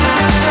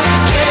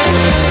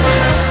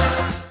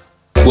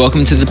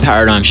Welcome to The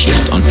Paradigm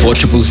Shift on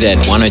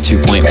 4ZZZ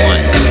 102.1,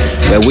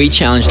 where we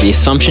challenge the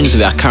assumptions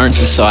of our current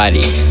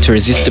society to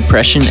resist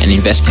oppression and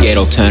investigate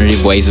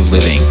alternative ways of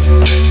living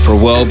for a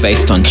world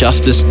based on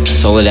justice,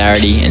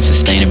 solidarity and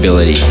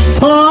sustainability.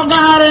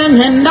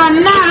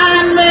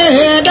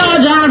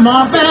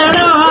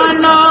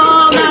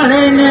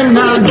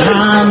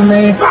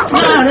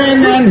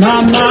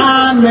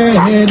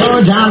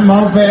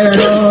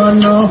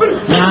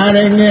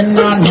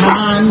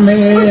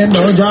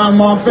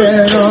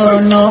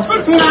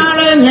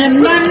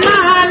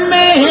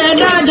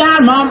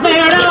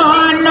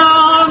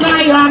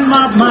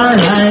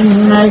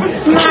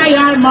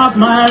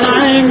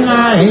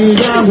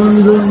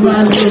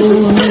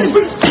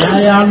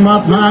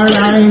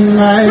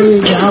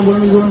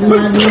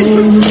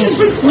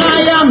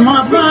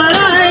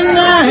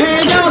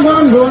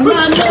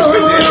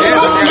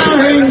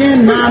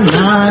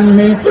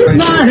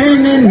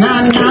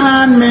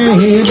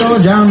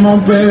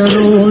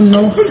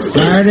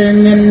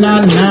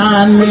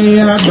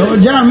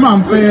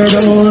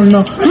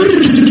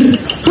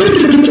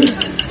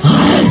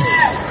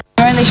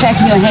 Only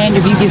shaking your hand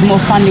if you give more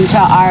funding to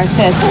our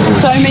RFS.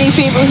 So many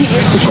people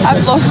here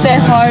have lost their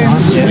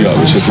homes.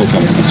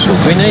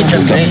 We need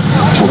some beds.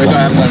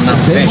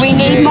 We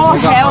need more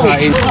help.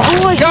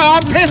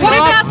 What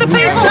about the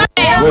people?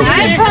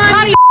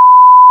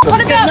 What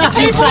about the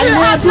people who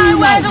have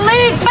nowhere to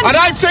live? I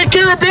don't see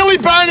Kirribilli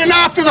burning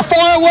after the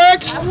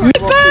fireworks.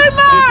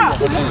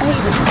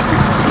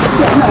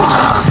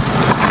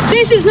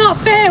 This is not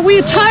fair. We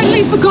are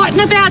totally forgotten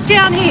about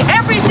down here.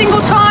 Every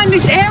single time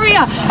this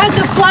area has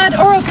a flood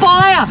or a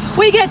fire,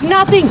 we get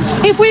nothing.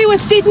 If we were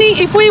Sydney,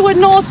 if we were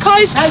North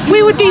Coast,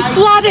 we would be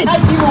flooded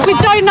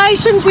with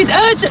donations, with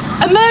urgent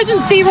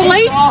emergency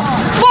relief.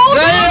 Fall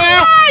down!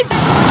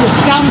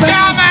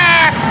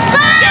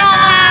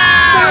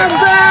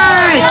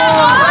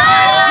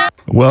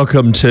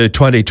 Welcome to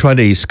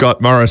 2020,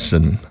 Scott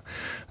Morrison.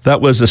 That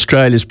was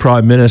Australia's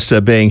Prime Minister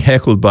being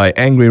heckled by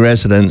angry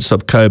residents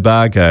of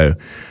Cobargo,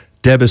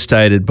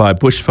 devastated by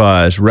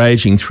bushfires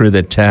raging through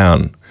their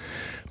town.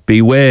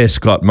 Beware,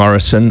 Scott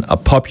Morrison, a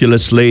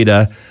populist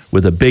leader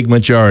with a big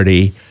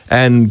majority.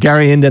 And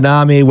Gary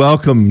Indanami,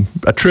 welcome,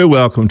 a true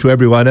welcome to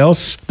everyone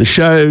else. The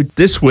show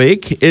this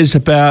week is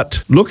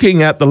about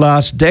looking at the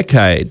last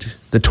decade,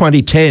 the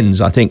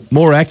 2010s, I think.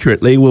 More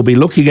accurately, we'll be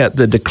looking at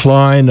the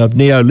decline of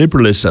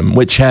neoliberalism,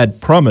 which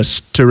had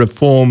promised to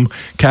reform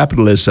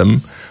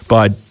capitalism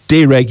by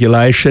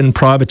deregulation,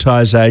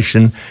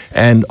 privatisation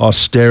and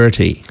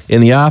austerity. In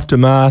the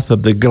aftermath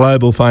of the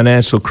global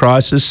financial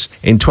crisis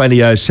in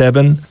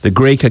 2007, the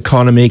Greek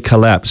economy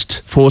collapsed,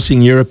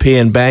 forcing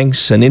European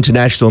banks and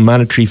International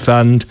Monetary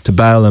Fund to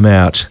bail them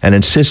out and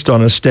insist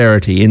on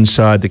austerity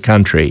inside the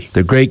country.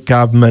 The Greek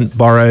government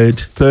borrowed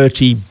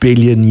 30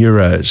 billion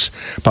euros,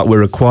 but were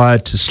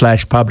required to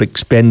slash public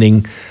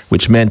spending,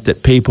 which meant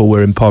that people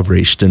were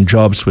impoverished and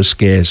jobs were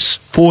scarce.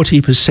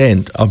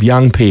 40% of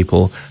young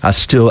people are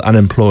still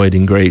unemployed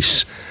in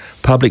Greece.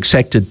 Public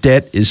sector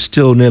debt is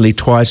still nearly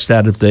twice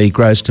that of the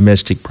gross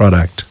domestic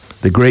product.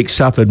 The Greeks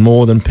suffered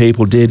more than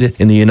people did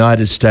in the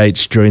United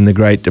States during the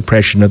Great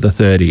Depression of the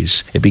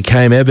 30s. It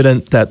became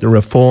evident that the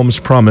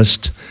reforms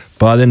promised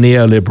by the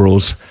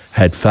neoliberals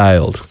had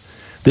failed.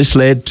 This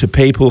led to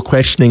people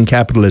questioning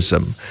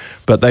capitalism,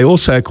 but they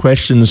also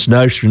questioned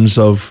notions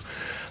of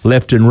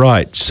left and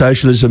right,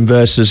 socialism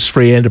versus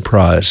free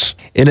enterprise.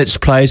 In its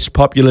place,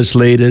 populist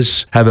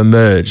leaders have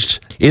emerged.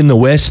 In the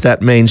West,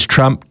 that means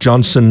Trump,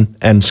 Johnson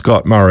and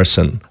Scott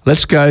Morrison.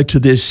 Let's go to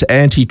this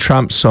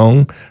anti-Trump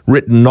song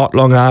written not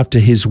long after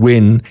his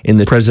win in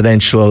the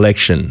presidential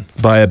election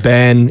by a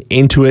band,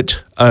 Into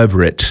It,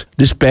 Over It.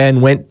 This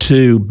band went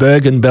to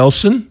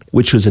Bergen-Belsen,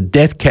 which was a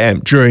death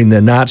camp during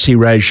the Nazi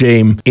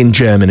regime in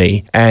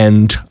Germany,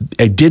 and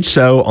it did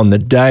so on the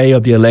day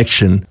of the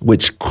election,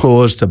 which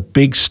caused a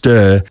big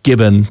stir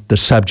given the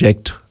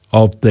subject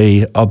of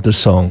the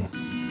song.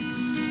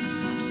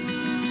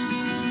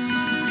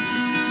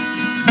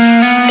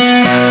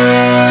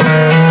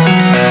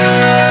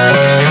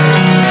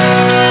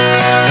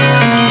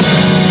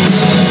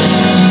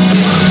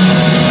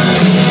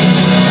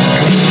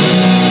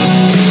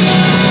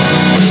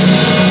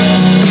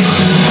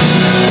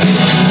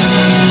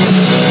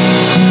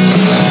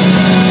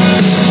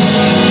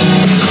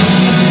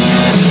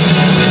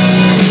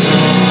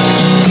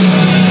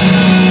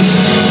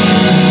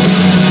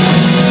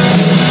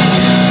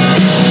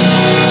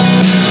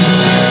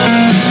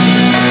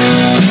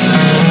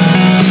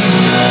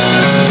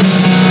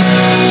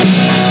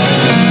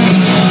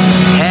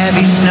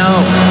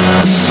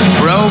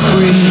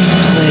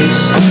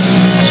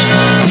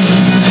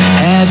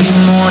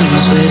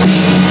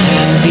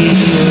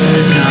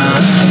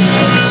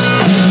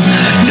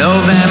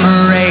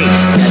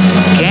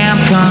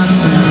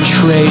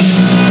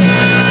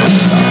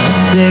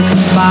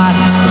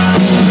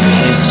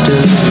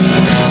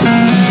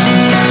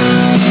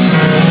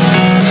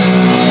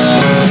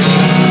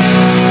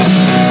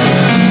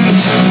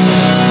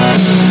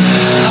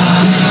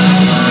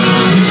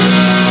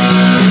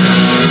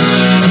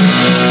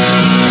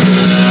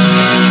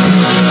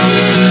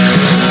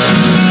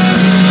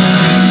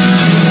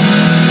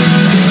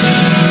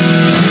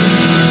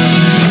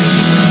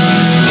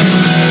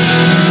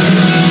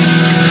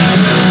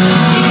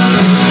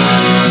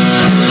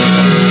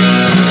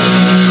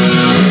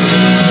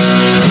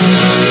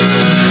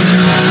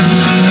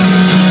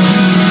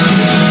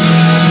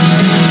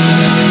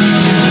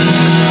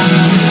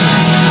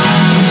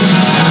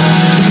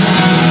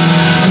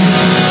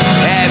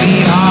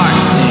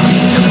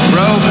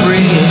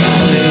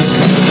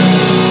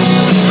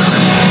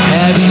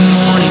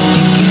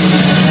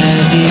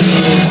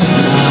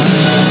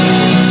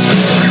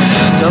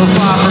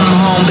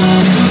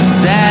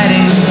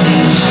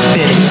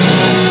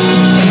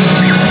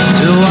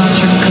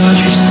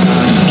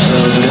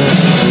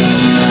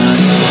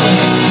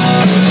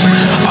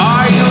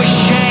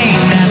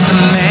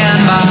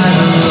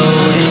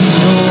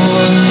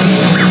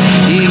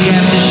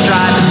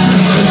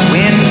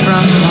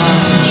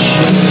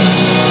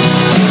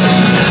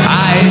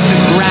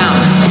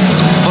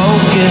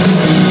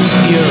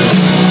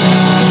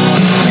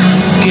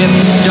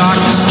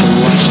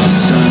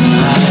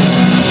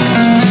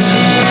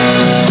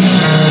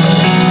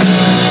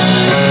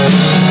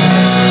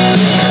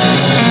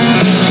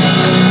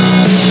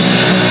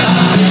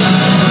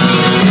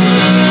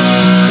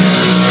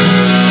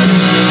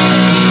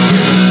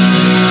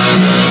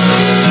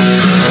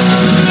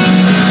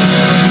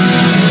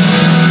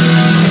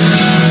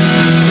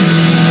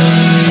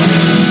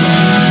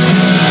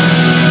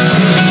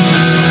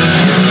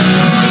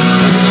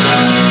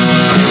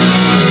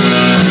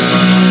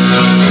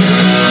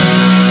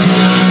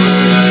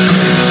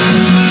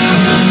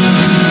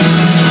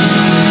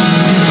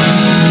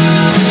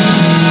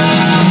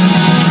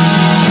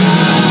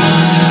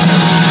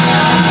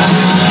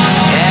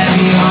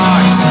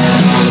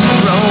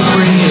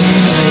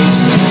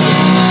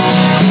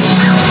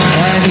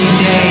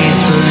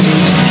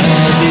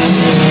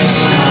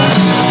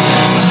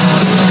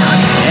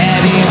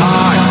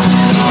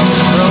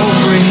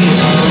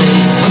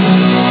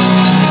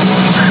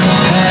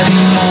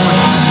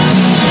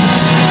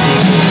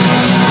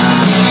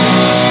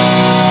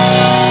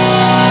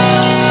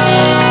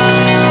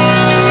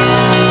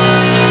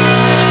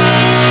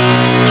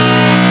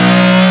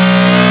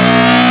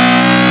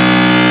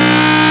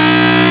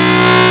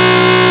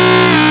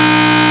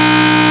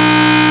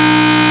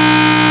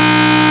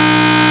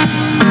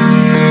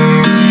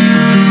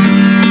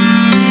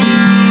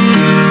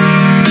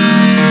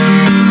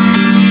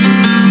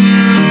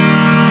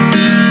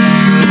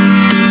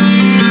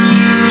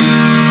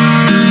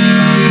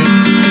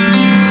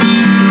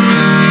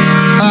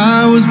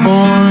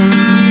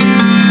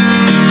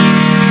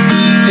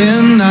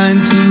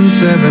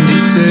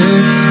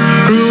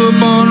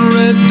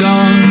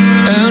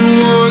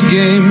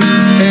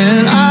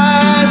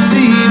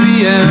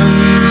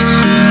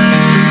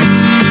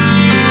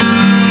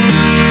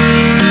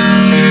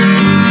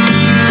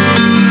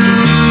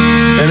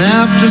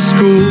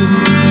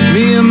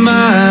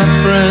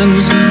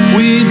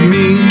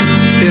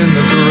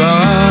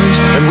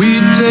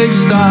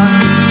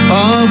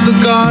 the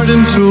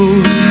garden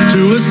tools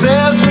to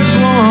assess which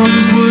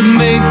ones would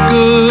make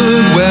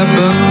good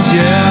weapons,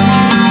 yeah.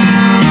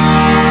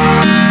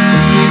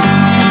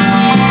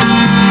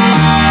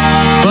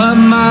 But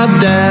my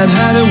dad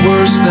had it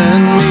worse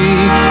than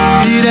me.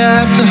 He'd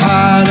have to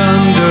hide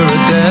under a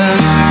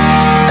desk,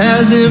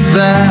 as if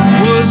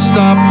that would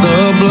stop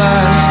the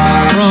blast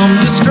from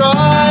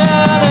destroying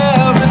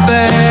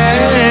everything.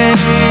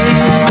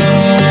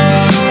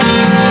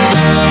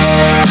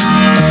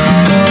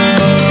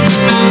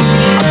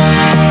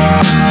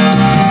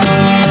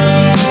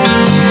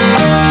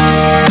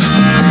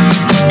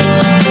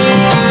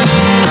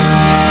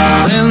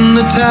 Then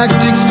the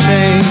tactics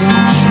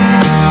change,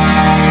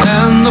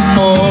 and the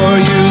poor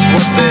use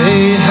what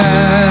they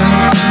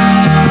have,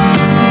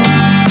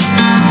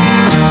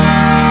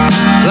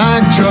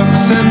 like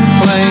trucks and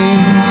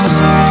planes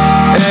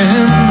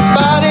and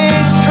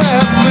bodies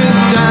strapped with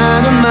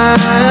dynamite.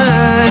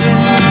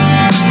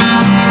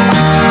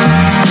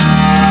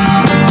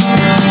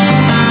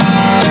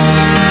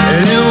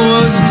 And it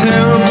was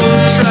terrible,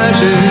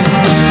 tragic,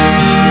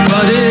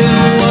 but it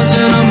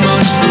wasn't a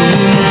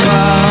mushroom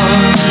cloud.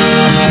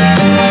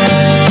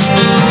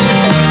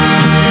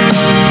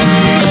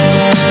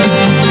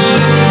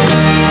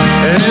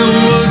 And it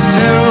was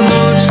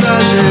terrible,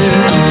 tragic,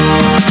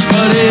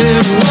 but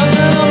it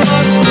wasn't a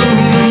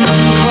mushroom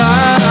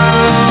cloud.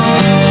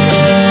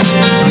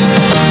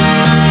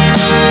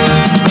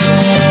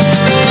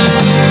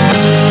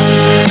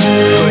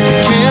 But you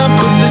can't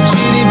put the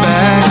genie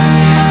back.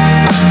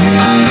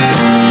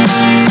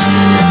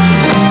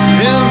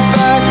 In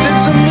fact,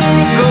 it's a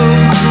miracle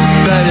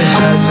that it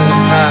hasn't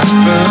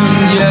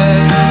happened yet.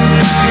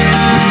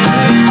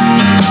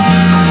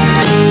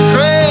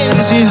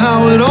 Crazy how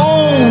it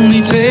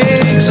only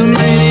takes a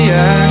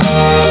maniac.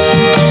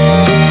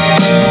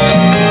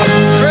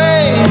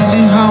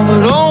 Crazy how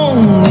it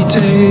only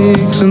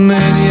takes a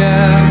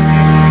maniac.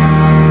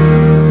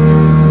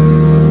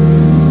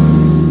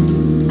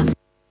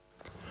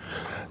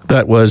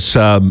 That was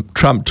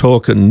Trump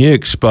Talking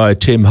Nukes by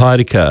Tim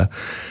Heidecker.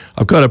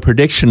 I've got a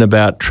prediction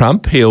about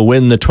Trump. He'll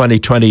win the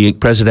 2020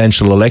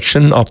 presidential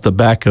election off the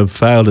back of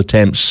failed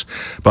attempts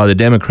by the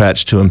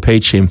Democrats to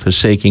impeach him for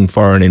seeking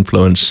foreign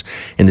influence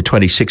in the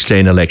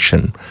 2016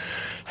 election.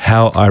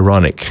 How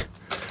ironic.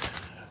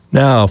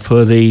 Now,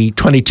 for the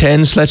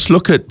 2010s, let's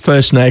look at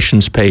First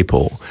Nations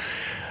people.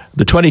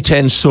 The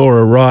 2010s saw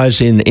a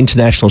rise in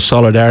international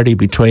solidarity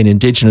between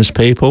Indigenous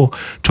people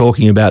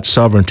talking about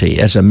sovereignty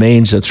as a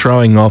means of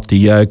throwing off the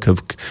yoke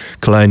of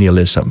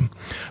colonialism.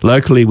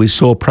 Locally, we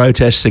saw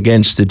protests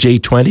against the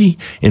G20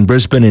 in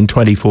Brisbane in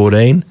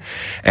 2014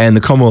 and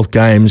the Commonwealth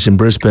Games in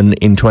Brisbane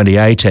in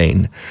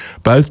 2018.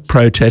 Both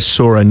protests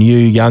saw a new,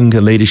 younger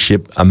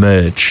leadership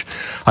emerge.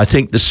 I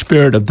think the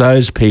spirit of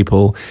those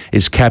people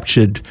is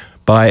captured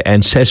by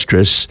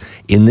Ancestress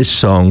in this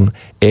song,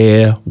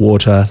 Air,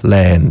 Water,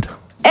 Land.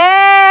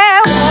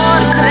 Air,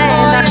 water,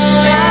 land,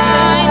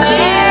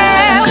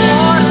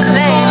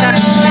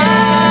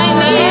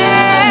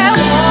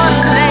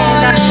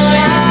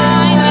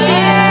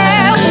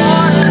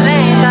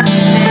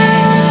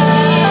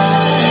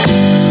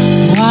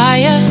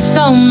 why are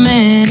so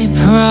many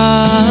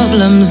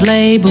problems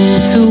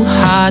labeled too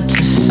hard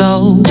to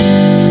solve?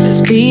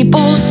 There's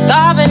people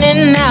starving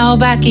in our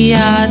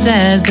backyards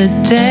as the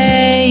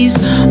days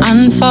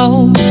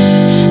unfold,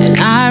 and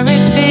I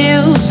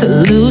refuse to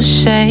lose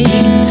shape,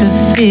 to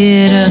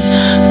fit a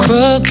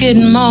crooked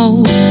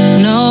mold.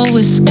 No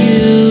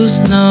excuse,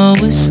 no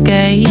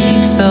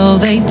escape, so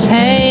they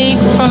take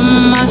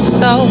from my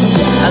soul.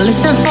 I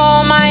listen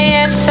for my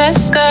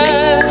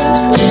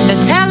ancestors,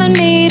 they're telling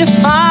me to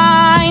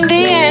find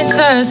the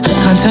answers.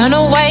 Can't turn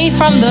away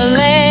from the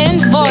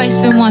land's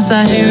voice, and once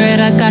I hear it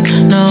I got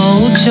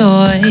no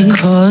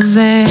choice. Cause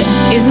there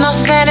is no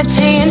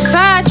sanity in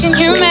such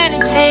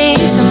inhumanity.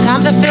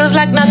 Sometimes it feels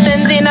like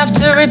nothing's enough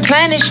to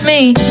replenish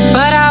me,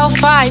 but I'll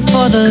fight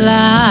for the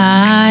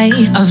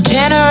life of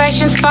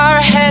generations far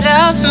ahead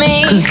of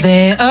me. Cause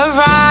there are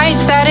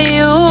rights that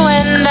you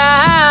and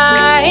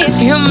I's,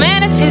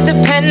 humanity's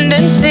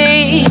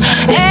dependency.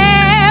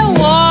 Air,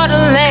 water,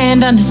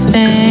 land,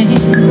 understand.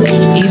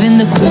 Even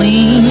the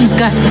queen's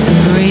got to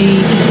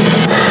breathe.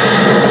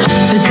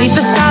 The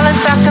deepest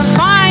silence I can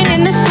find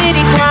in the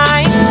city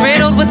grind,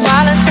 riddled with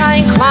violence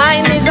I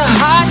incline. These are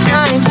hard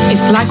times.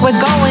 It's like we're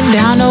going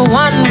down a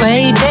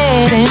one-way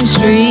dead-end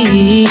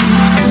street.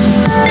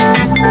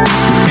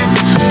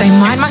 They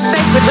mine my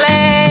sacred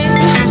land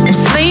and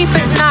sleep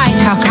at night.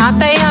 How can't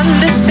they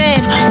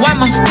understand why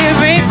my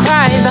spirit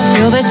cries? I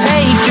feel they're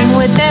taking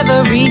with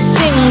every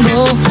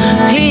single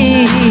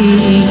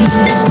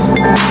piece.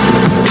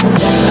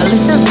 I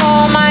listen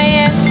for my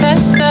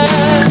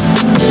ancestors,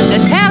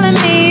 they're telling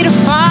me to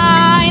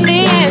find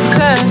the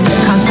answers.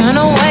 Can't turn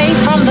away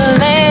from the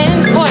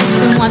land's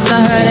voice, and once I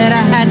heard it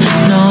I had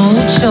no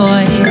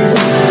choice.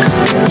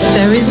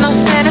 There is no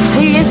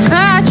sanity in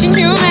such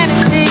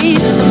inhumanity.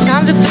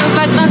 Sometimes it feels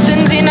like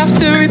nothing's enough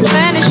to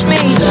replenish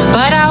me,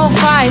 but I will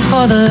fight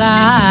for the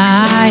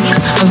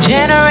life of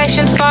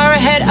generations far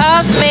ahead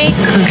of me,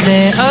 'cause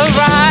there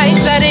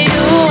arise out of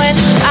you and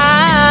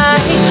I,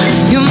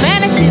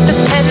 humanity's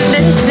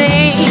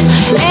dependency,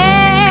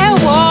 air,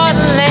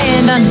 water,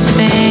 land,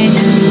 understand,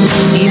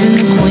 even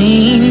the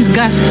queen's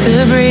got to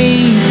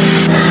breathe.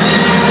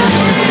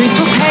 The streets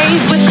were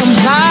paved with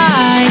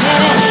compliance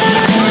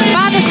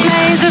by the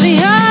slaves of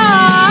your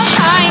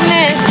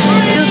highness.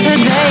 Still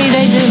today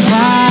they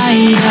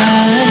divide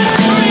us.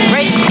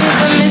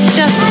 Racism is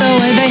just the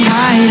way they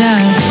hide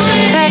us.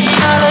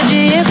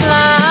 Technology, it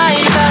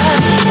blinds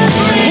us.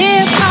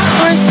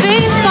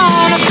 Hypocrisy's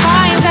gonna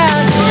find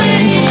us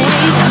if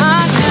we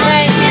can't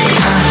make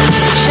a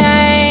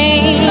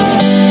change.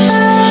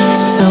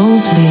 So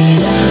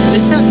please,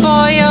 listen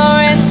for your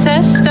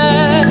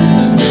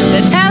ancestors.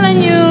 They're telling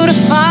you to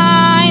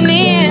find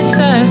the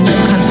answers.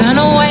 Can't turn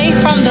away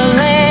from the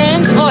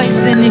land's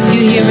voice, and if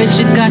you hear it,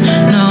 you got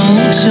no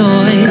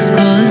choice,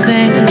 'cause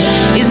there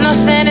is no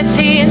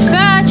sanity in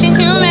such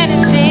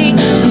inhumanity.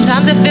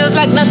 Sometimes it feels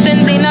like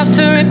nothing's enough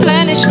to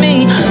replenish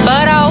me,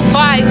 but I'll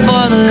fight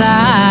for the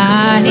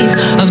life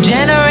of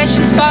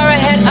generations far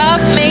ahead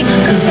of me,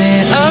 'cause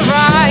there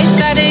arise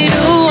out of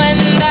you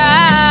and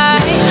I,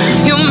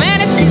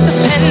 humanity's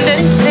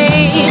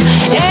dependency,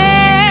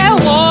 air,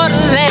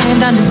 water,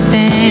 land,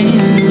 understand,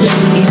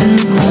 even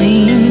the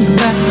queen's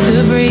got to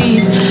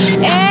breathe.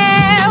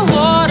 Air,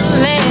 water,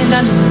 land,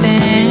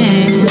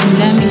 understand,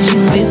 that means she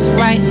sits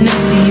right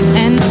next to you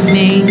and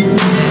me.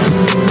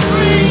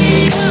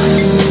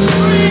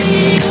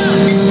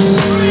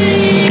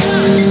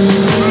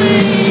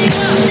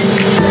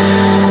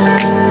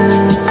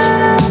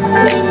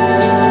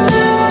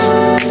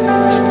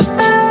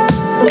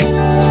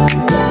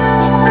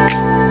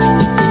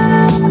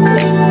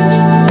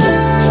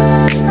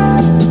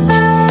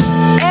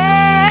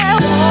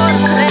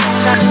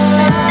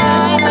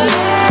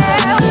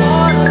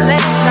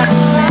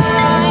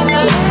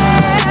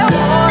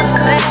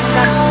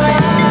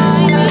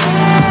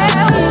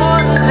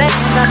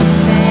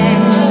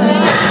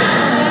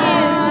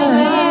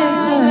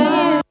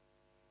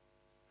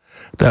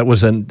 That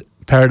was a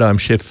paradigm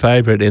shift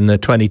favourite in the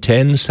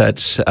 2010s.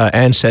 That's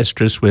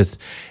Ancestress with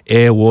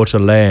Air, Water,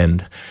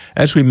 Land.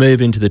 As we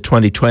move into the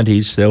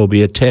 2020s, there will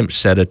be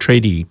attempts at a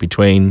treaty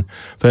between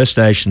First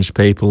Nations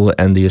people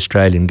and the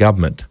Australian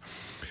government.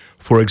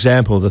 For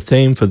example, the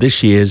theme for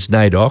this year's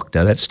NAIDOC,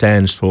 now that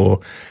stands for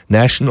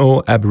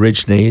National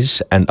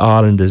Aborigines and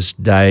Islanders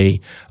Day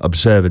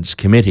Observance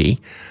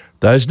Committee,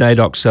 those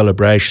NAIDOC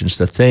celebrations,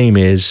 the theme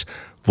is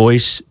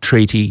Voice,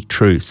 Treaty,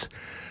 Truth.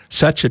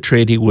 Such a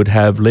treaty would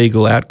have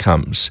legal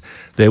outcomes.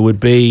 There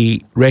would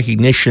be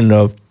recognition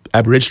of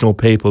Aboriginal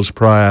people's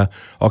prior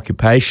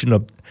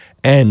occupation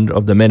and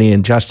of the many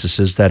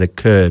injustices that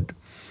occurred.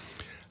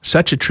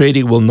 Such a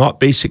treaty will not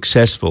be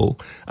successful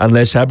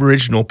unless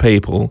Aboriginal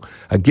people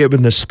are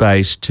given the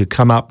space to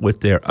come up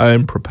with their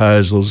own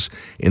proposals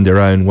in their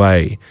own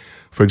way.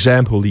 For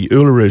example, the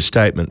Uluru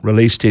Statement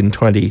released in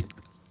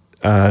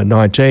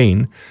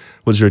 2019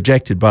 was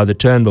rejected by the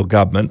Turnbull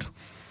government.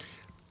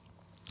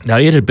 Now,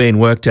 it had been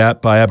worked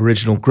out by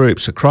Aboriginal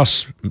groups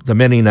across the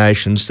many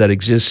nations that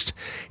exist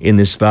in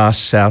this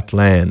vast South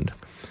land.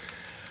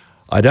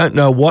 I don't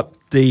know what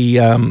the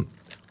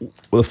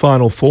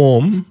final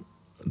form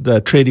the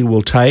treaty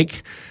will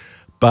take,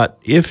 but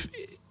if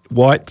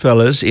white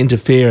fellas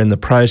interfere in the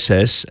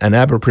process and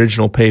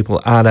Aboriginal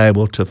people aren't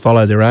able to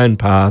follow their own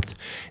path,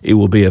 it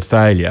will be a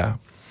failure.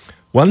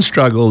 One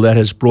struggle that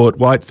has brought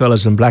white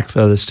fellas and black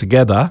fellas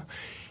together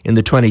in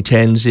the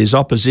 2010s is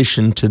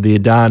opposition to the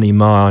Adani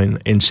mine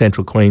in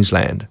central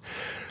Queensland.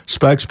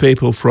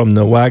 Spokespeople from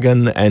the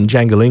Wagon and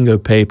Jangalingo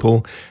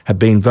people have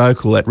been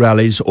vocal at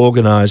rallies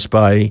organised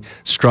by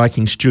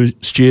striking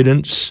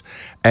students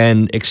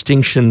and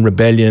Extinction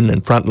Rebellion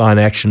and Frontline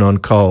Action on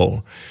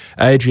Coal.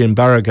 Adrian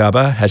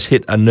Burragubba has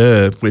hit a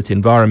nerve with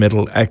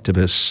environmental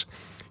activists.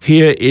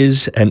 Here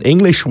is an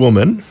English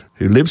woman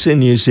who lives in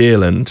New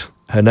Zealand.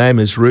 Her name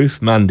is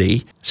Ruth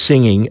Mundy,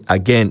 singing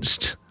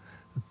against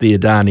the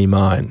Adani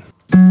mine.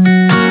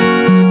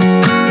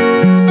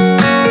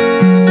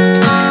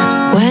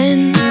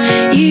 When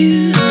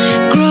you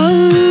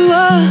grow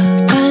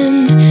up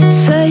and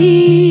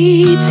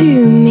say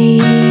to me,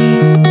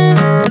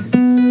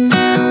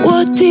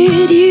 what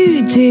did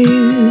you do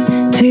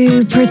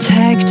to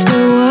protect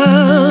the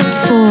world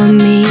for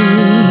me?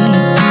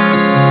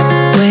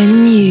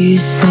 When you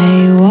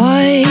say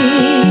why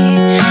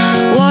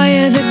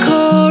are the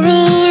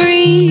coral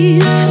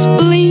reefs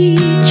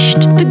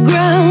bleached, the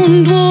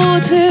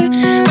groundwater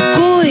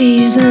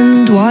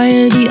poisoned, why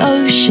are the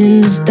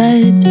oceans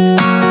dead?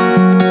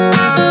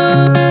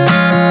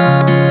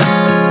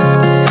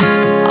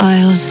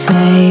 I'll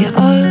say,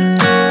 oh,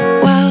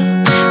 well,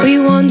 we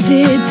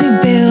wanted to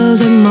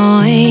build a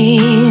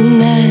mine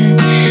there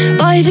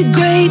by the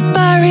Great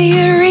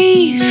Barrier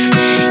Reef.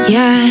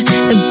 Yeah,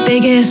 the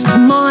biggest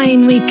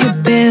mine we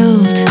could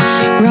build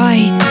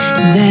right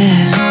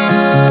there.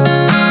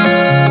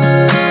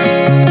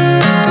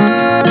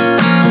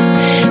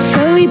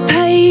 So we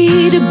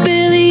paid $1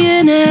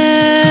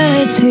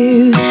 billionaire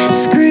to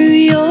screw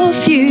your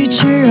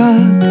future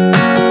up.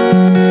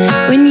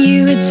 When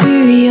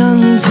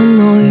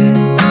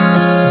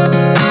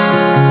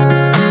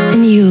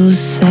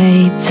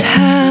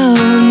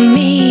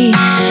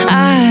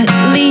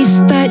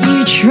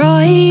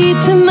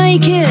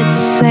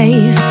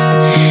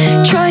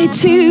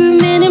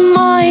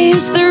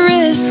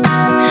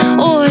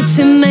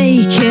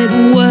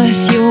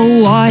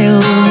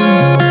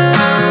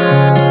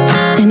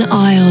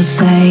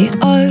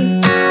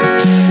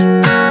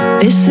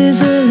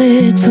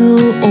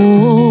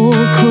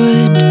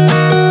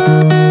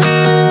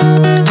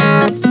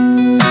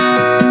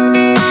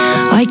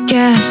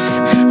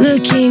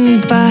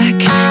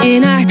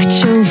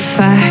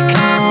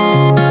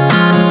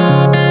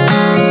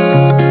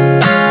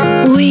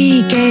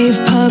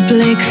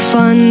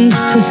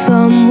funds to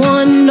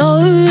someone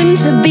known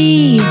to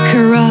be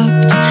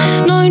corrupt,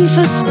 known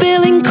for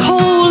spilling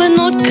coal and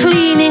not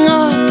cleaning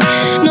up,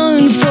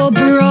 known for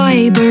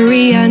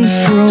bribery and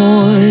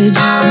fraud,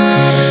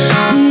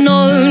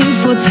 known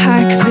for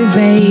tax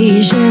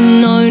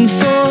evasion, known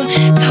for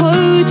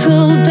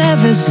total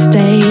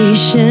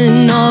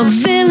devastation of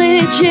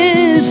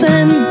villages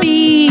and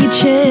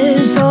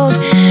beaches, of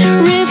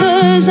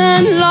rivers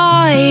and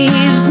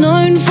lives,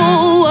 known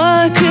for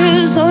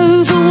workers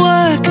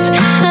overworked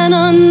and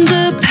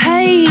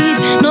underpaid,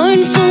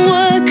 known for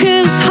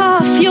workers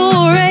half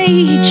your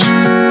age.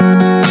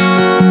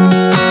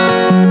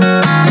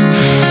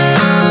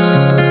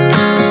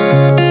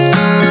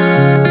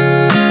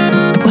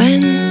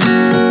 When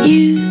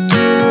you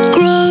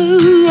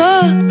grow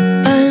up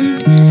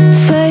and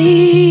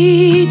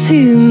say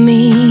to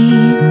me,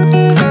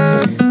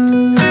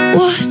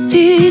 what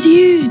did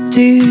you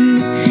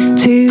do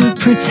to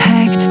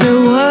protect the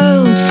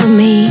world for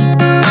me?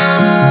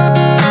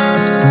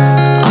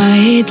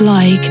 I'd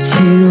like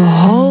to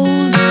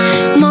hold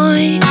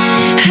my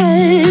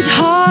head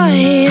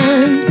high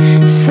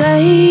and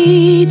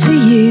say to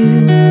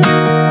you,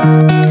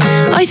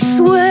 I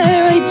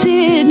swear I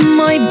did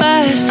my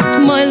best,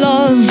 my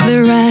love,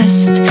 the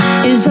rest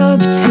is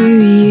up to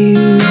you.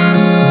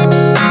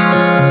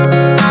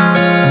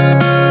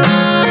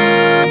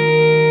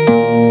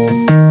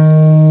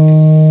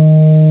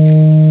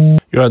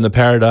 You're on the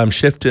Paradigm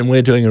Shift, and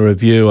we're doing a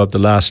review of the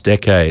last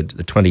decade,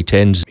 the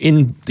 2010s.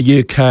 In the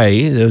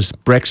UK, there's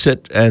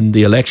Brexit and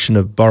the election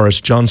of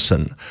Boris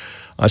Johnson.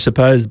 I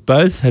suppose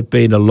both have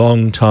been a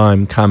long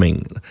time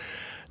coming.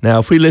 Now,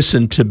 if we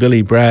listen to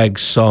Billy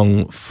Bragg's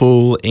song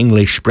Full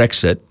English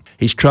Brexit,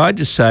 he's tried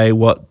to say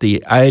what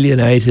the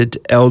alienated,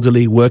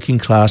 elderly, working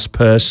class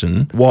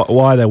person,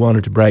 why they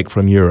wanted to break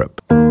from Europe.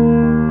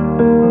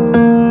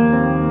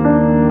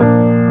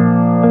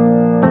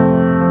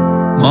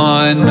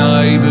 My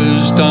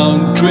neighbours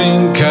don't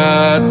drink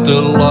at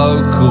the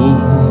local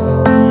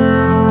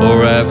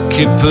or have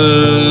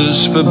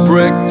kippers for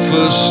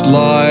breakfast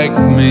like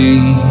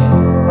me.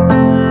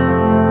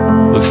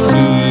 The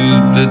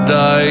food that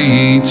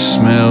they eat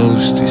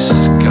smells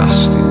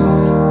disgusting.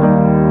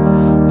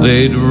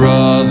 They'd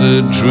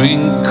rather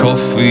drink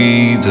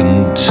coffee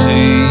than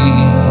tea.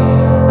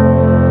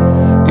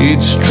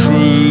 It's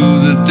true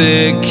that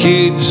their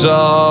kids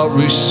are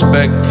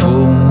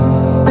respectful.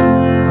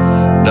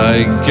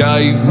 They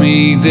gave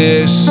me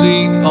their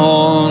seat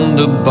on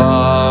the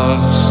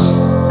bus,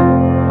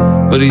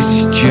 but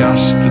it's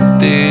just that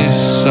there's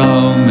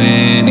so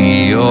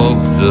many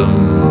of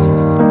them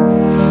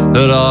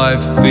that I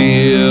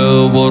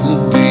fear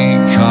what'll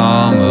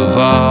become of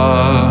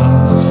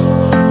us.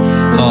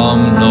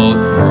 I'm not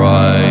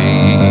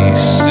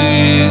racist,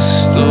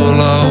 all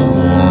I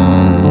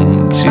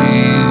want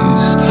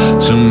is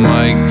to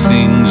make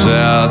things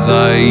how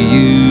they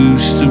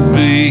used to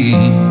be.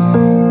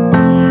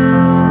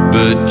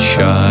 But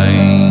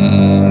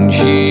change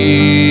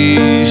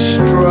is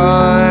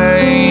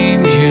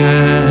strange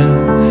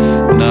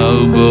and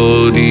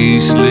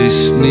nobody's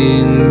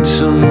listening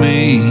to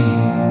me.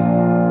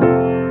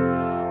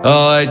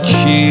 I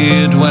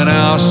cheered when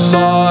our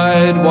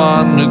side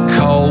won the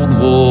Cold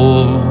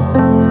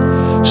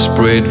War,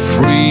 spread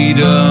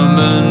freedom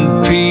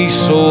and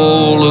peace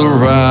all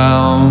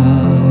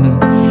around.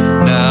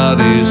 Now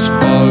there's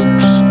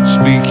folks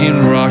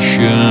speaking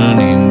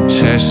Russian in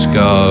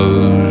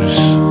Tesco's.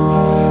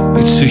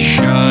 It's a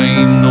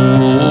shame the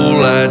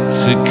wall had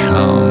to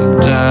come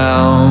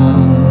down.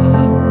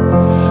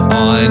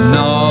 I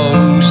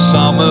know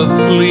some are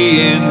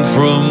fleeing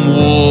from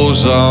war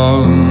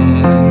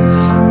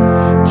zones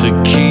to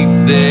keep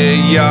their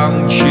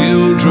young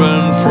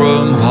children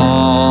from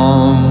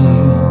harm.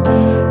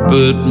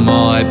 But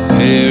my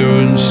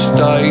parents,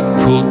 they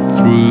put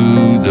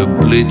through the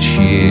Blitz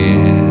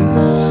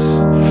years,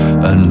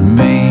 and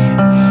me,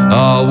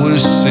 I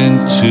was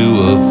sent to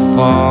a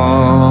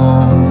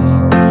farm.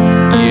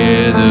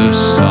 Yeah, the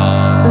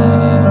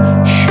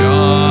sun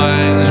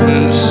shines,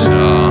 but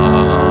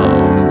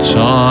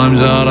sometimes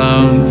I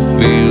don't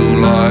feel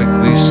like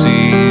this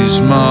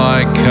is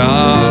my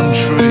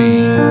country.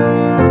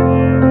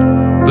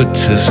 But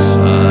to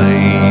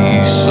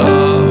say so,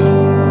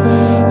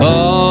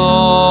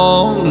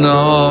 oh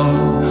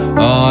no,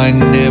 I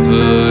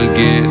never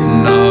get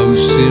no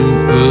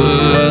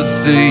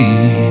sympathy.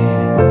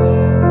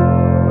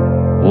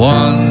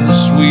 Once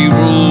we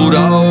ruled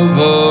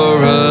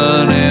over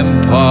an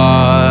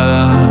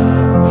empire,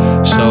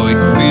 so it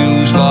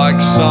feels like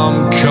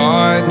some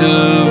kind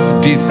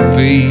of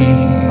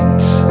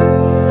defeat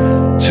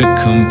to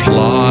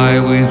comply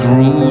with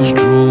rules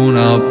drawn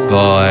up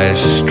by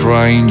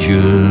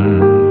strangers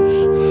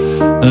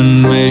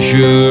and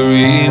measure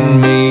in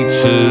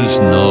meters,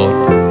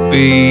 not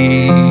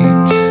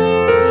feet.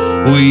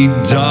 We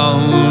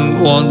don't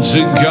want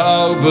to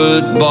go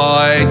but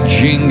by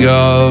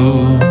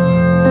jingo.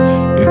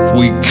 If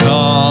we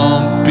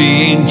can't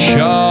be in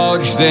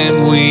charge,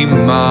 then we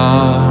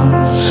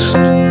must.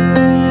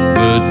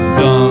 But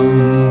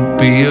don't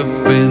be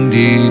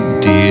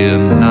offended, dear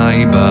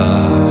neighbour.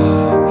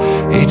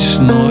 It's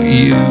not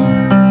you,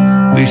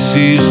 this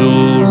is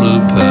all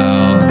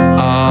about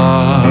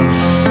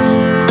us.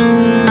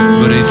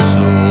 But it's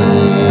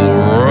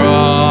alright,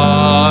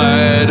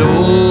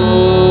 alright.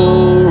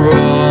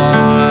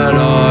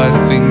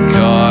 I think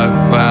I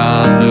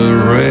found a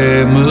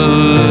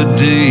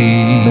remedy.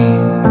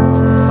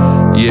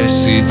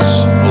 Yes, it's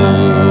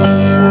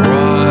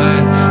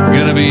alright,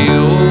 gonna be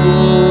alright.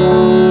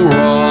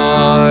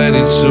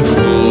 It's a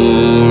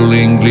full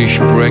English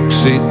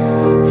Brexit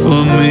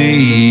for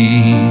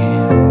me.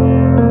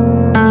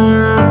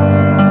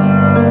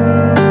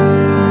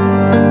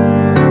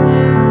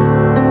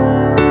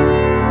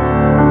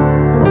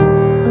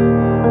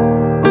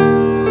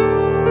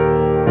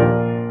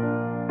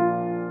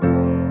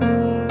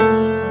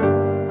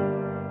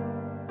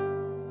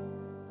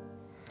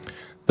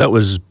 That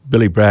was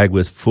Billy Bragg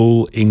with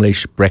Full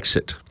English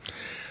Brexit.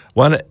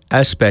 One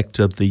aspect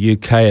of the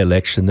UK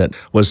election that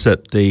was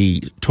that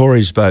the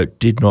Tories' vote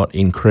did not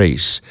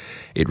increase.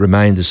 It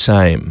remained the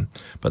same,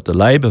 but the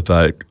Labor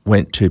vote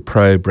went to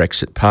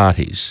pro-Brexit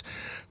parties.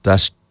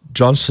 Thus,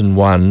 Johnson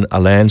won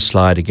a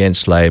landslide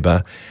against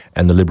Labor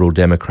and the Liberal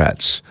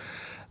Democrats.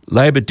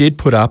 Labor did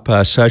put up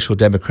a social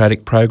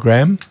democratic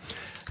program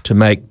to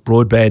make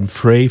broadband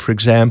free, for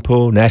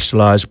example,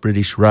 nationalise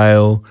British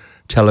Rail,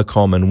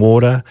 telecom and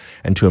water,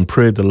 and to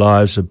improve the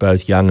lives of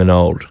both young and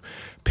old.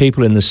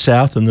 People in the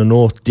south and the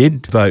north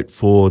did vote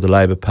for the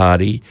Labor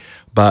Party,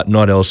 but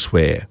not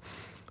elsewhere.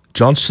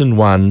 Johnson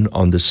won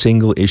on the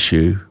single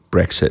issue,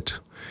 Brexit.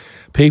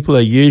 People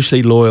are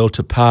usually loyal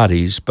to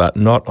parties, but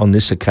not on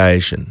this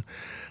occasion.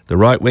 The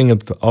right wing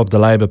of the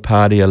Labor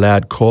Party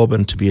allowed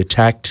Corbyn to be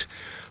attacked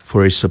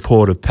for his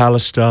support of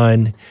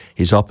Palestine,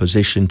 his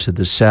opposition to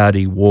the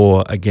Saudi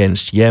war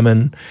against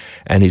Yemen,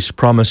 and his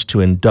promise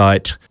to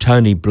indict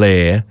Tony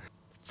Blair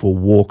for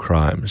war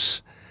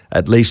crimes.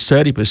 At least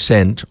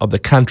 30% of the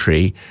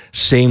country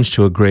seems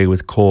to agree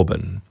with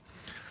Corbyn.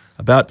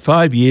 About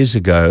 5 years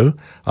ago,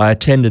 I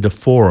attended a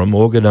forum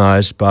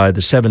organised by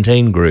the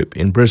 17 Group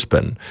in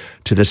Brisbane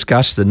to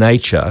discuss the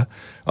nature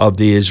of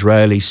the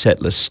Israeli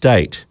settler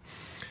state.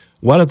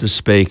 One of the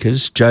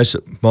speakers,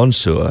 Joseph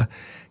Mansour,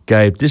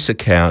 gave this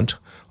account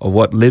of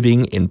what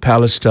living in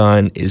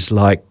Palestine is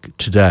like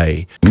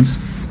today.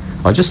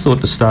 I just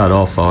thought to start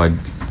off I'd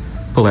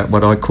pull out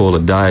what I call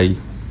a day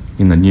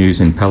in the news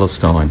in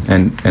Palestine,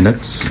 and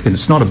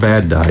it's not a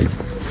bad day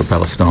for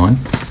Palestine.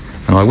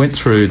 And I went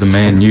through the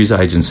Man News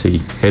Agency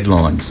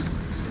headlines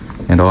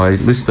and I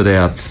listed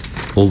out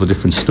all the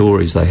different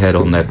stories they had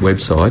on that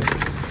website,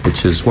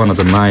 which is one of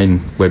the main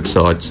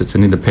websites. It's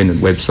an independent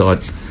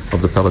website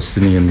of the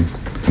Palestinian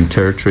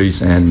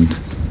territories, and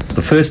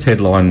the first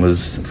headline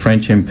was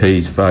French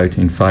MPs vote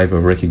in favour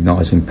of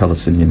recognising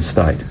Palestinian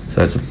state.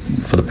 So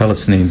for the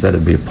Palestinians, that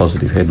would be a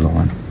positive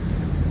headline.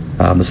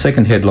 The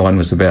second headline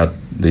was about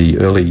the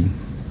early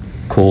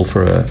call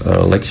for an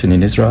election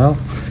in Israel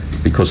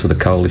because of the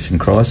coalition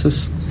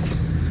crisis.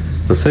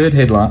 The third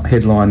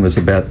headline was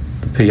about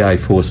the PA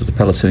forces, the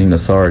Palestinian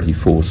Authority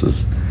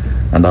forces,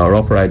 and they were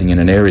operating in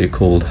an area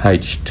called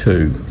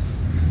H2.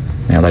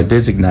 Now, they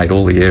designate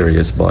all the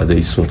areas by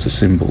these sorts of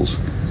symbols,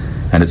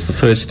 and it's the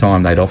first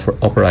time they'd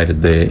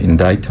operated there in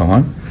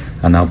daytime,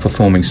 and they were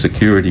performing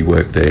security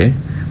work there,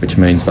 which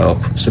means they were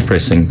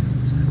suppressing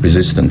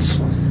resistance.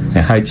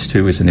 Now,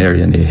 H2 is an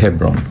area near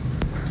Hebron.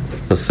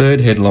 The third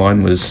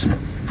headline was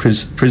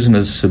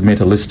prisoners submit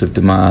a list of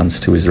demands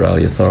to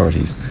Israeli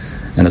authorities.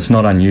 And it's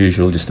not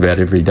unusual just about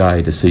every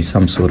day to see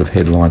some sort of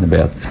headline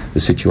about the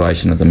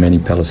situation of the many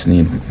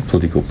Palestinian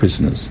political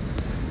prisoners.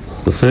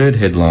 The third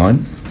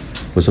headline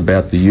was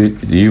about the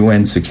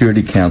UN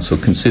Security Council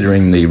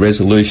considering the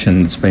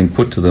resolution that's been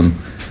put to them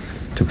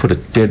to put a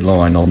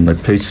deadline on the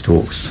peace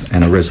talks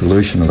and a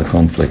resolution of the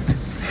conflict.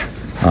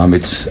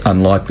 It's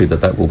unlikely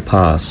that that will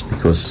pass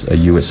because a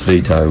US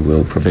veto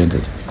will prevent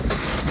it.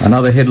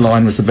 Another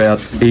headline was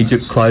about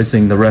Egypt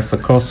closing the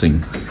Rafah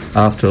crossing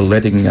after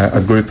letting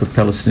a group of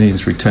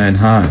Palestinians return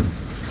home.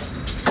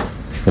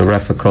 The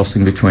Rafah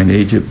crossing between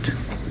Egypt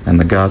and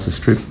the Gaza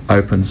Strip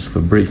opens for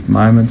brief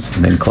moments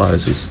and then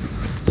closes.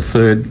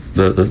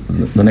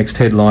 The next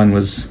headline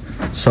was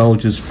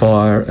soldiers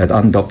fire at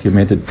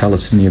undocumented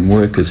Palestinian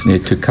workers near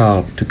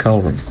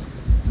Tulkarem.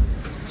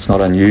 It's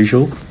not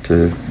unusual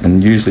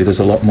and usually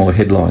there's a lot more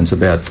headlines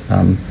about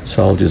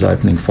soldiers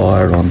opening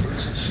fire on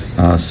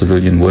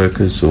civilian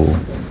workers or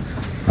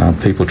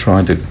people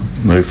trying to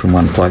move from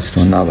one place to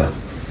another.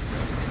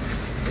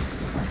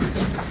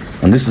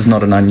 And this is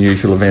not an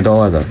unusual event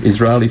either.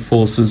 Israeli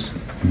forces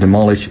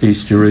demolish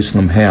East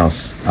Jerusalem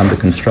house under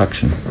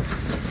construction.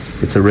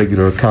 It's a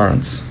regular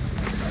occurrence.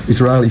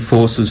 Israeli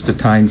forces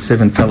detain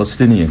 7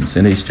 Palestinians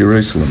in East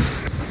Jerusalem.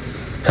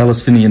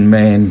 Palestinian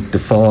man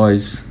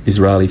defies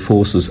Israeli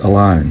forces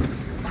alone.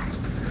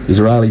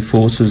 Israeli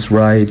forces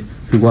raid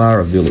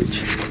Huwara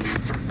village.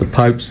 The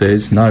Pope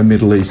says no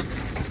Middle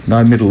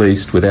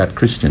East without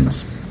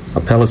Christians. A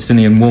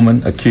Palestinian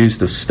woman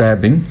accused of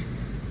stabbing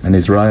an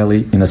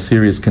Israeli in a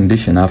serious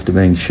condition after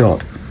being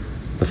shot.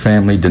 The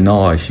family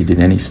denies she did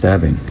any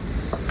stabbing.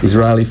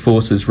 Israeli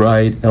forces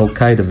raid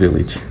Al-Qaeda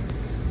village.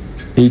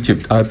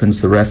 Egypt opens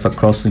the Rafah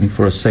crossing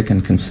for a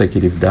second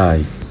consecutive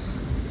day.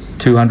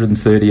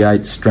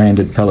 238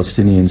 stranded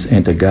Palestinians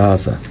enter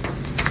Gaza.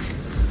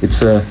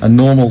 It's a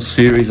normal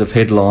series of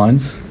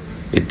headlines.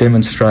 It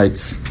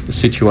demonstrates the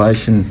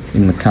situation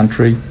in the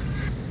country,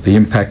 the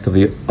impact of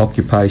the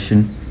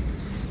occupation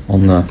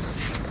on the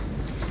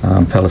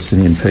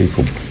Palestinian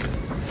people.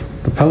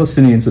 The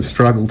Palestinians have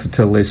struggled to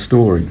tell their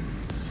story.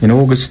 In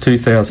August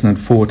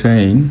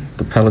 2014,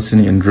 the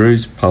Palestinian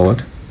Druze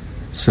poet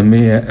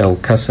Samir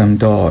El-Qassam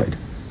died.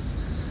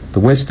 The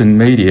Western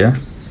media,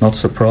 not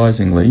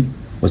surprisingly,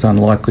 was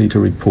unlikely to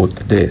report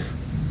the death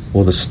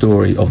or the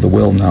story of the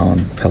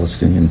well-known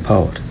Palestinian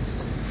poet.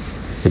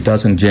 It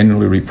doesn't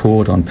generally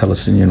report on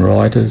Palestinian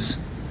writers,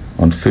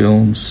 on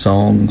films,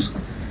 songs,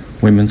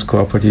 women's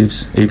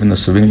cooperatives, even the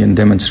civilian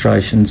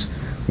demonstrations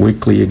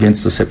weekly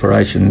against the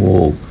separation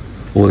wall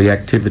or the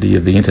activity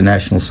of the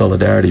international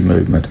solidarity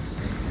movement.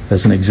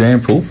 As an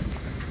example,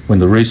 when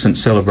the recent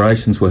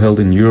celebrations were held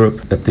in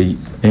Europe at the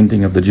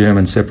ending of the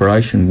German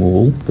separation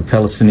wall, the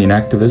Palestinian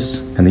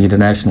activists and the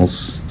international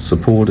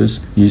supporters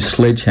used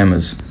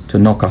sledgehammers to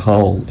knock a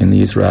hole in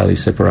the Israeli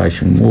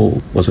separation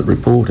wall, was it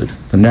reported.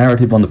 The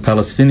narrative on the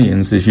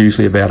Palestinians is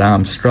usually about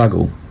armed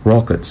struggle,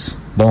 rockets,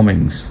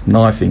 bombings,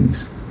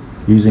 knifings,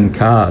 using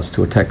cars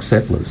to attack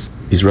settlers,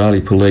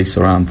 Israeli police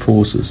or armed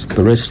forces.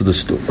 The rest of the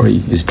story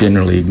is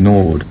generally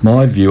ignored.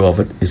 My view of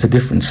it is a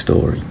different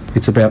story.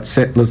 It's about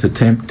settlers'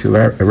 attempt to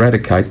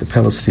eradicate the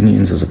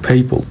Palestinians as a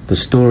people. The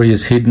story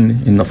is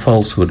hidden in the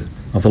falsehood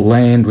of a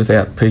land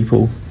without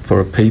people for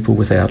a people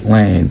without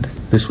land.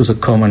 This was a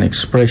common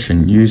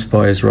expression used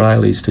by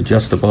Israelis to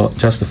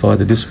justify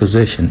the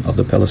dispossession of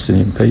the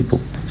Palestinian people.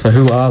 So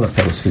who are the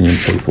Palestinian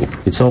people?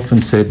 It's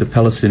often said the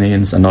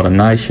Palestinians are not a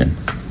nation,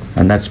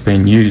 and that's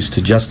been used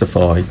to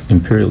justify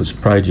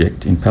imperialist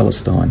project in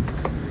Palestine.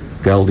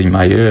 Golda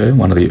Meir,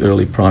 one of the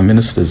early prime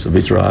ministers of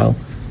Israel,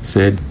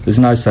 said, "There's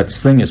no such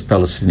thing as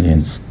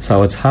Palestinians,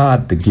 so it's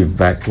hard to give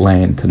back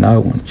land to no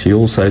one." She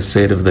also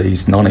said of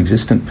these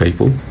non-existent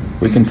people,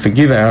 "We can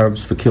forgive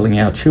Arabs for killing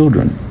our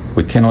children.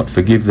 We cannot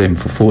forgive them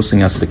for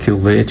forcing us to kill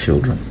their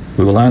children.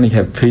 We will only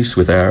have peace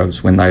with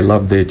Arabs when they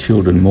love their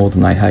children more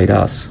than they hate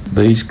us."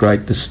 These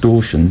great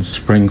distortions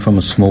spring from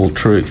a small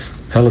truth.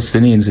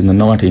 Palestinians in the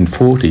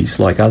 1940s,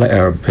 like other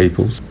Arab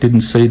peoples,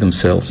 didn't see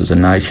themselves as a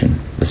nation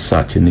as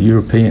such in the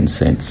European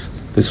sense.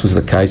 This was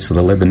the case for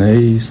the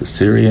Lebanese, the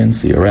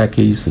Syrians, the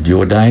Iraqis, the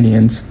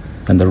Jordanians,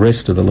 and the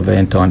rest of the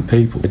Levantine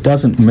people. It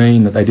doesn't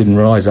mean that they didn't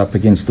rise up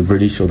against the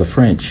British or the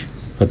French,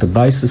 but the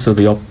basis of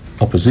the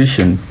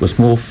opposition was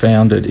more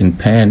founded in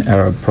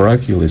pan-Arab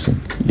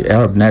parochialism.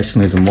 Arab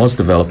nationalism was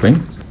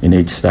developing in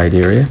each state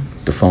area,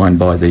 defined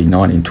by the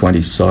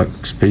 1920s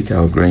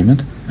Sykes-Picot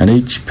Agreement, and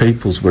each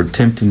peoples were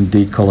attempting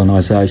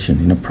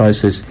decolonisation in a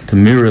process to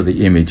mirror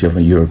the image of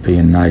a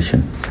European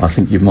nation. I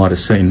think you might have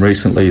seen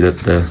recently that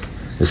the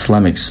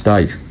Islamic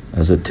State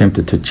has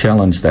attempted to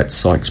challenge that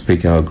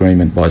Sykes-Picot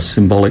Agreement by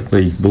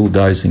symbolically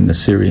bulldozing the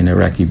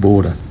Syrian-Iraqi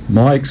border.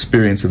 My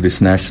experience of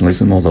this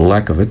nationalism, or the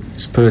lack of it,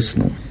 is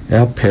personal.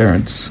 Our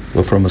parents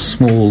were from a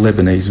small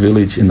Lebanese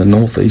village in the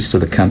northeast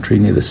of the country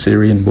near the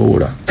Syrian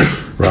border,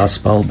 Ras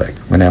Balbek.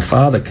 When our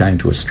father came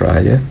to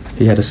Australia,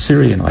 he had a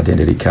Syrian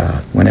identity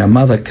card. When our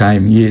mother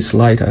came years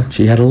later,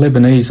 she had a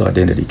Lebanese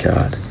identity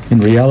card. In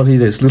reality,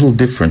 there's little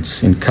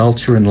difference in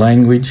culture and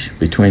language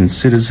between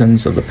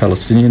citizens of the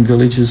Palestinian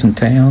villages and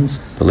towns,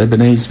 the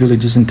Lebanese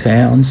villages and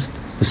towns,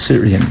 the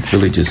Syrian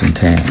villages and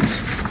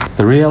towns.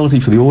 The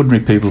reality for the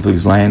ordinary people of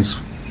these lands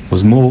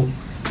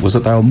was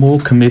that they were more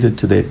committed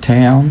to their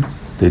town,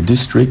 their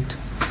district,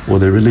 or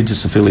their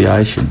religious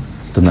affiliation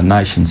than the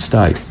nation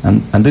state.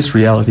 And this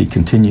reality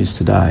continues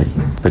today.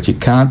 But you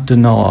can't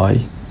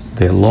deny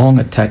their long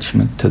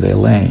attachment to their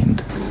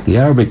land. The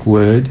Arabic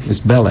word is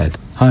balad,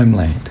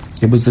 homeland.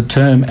 It was the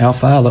term our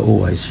father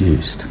always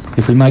used.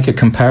 If we make a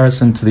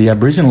comparison to the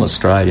Aboriginal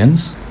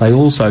Australians, they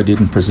also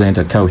didn't present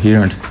a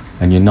coherent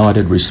and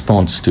united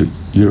response to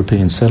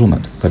European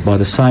settlement. But by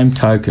the same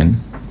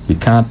token, you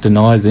can't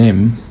deny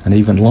them an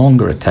even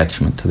longer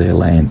attachment to their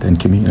land and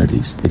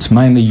communities. It's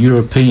mainly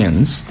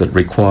Europeans that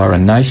require a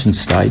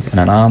nation-state and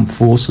an armed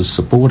forces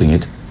supporting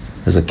it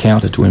as a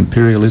counter to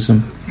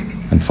imperialism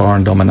and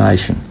foreign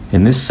domination.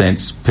 In this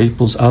sense,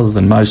 peoples other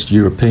than most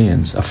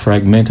Europeans are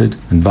fragmented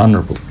and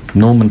vulnerable.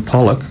 Norman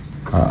Pollock,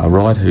 a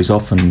writer who's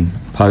often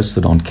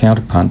posted on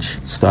Counterpunch,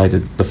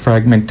 stated, "The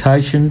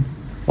fragmentation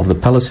of the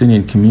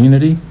Palestinian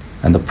community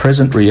and the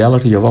present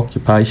reality of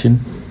occupation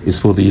is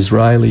for the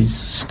Israelis'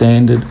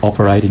 standard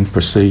operating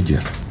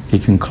procedure." He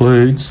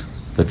concludes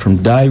that from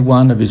day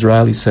one of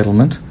Israeli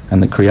settlement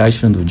and the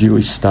creation of the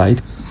Jewish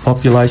state,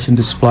 population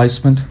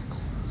displacement,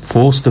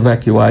 forced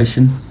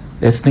evacuation,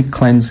 ethnic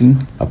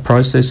cleansing, a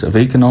process of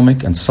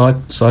economic and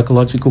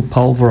psychological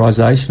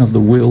pulverisation of the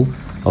will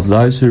of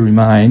those who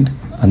remained,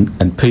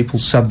 and people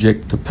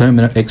subject to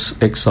permanent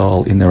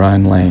exile in their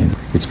own land.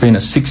 It's been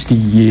a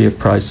 60-year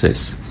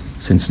process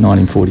since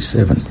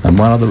 1947, and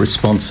one of the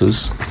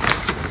responses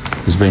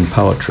has been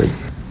poetry.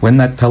 When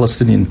that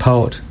Palestinian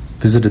poet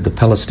visited the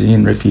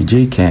Palestinian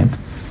refugee camp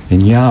in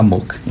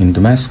Yarmouk in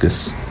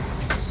Damascus.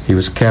 He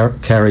was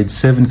carried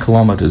 7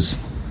 kilometres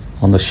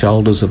on the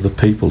shoulders of the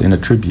people in a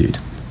tribute.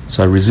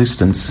 So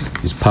resistance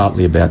is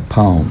partly about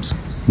poems.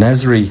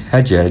 Nasri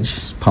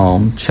Hajjaj's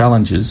poem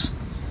challenges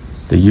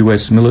the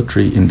US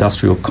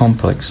military-industrial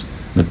complex,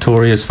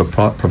 notorious for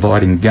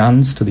providing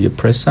guns to the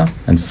oppressor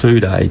and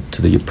food aid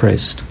to the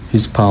oppressed.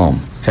 His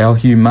poem, "How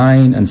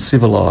humane and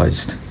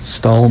civilised,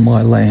 stole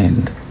my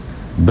land,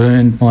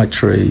 burned my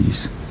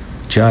trees,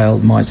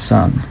 jailed my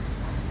son,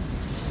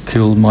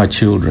 killed my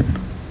children,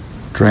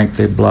 drank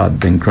their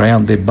blood, then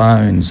ground their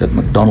bones at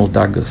McDonnell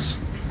Douglas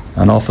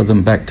and offer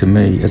them back to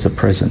me as a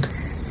present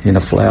in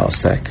a flour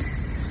sack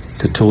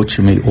to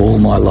torture me all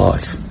my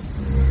life.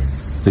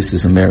 This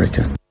is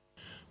America."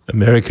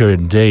 America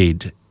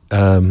indeed.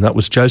 That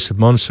was Joseph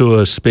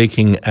Mansour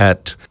speaking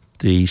at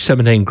the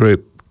 17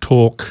 Group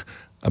talk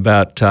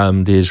about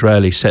the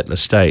Israeli settler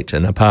state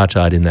and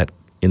apartheid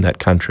in that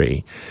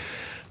country.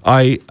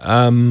 I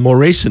more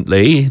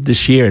recently,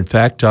 this year in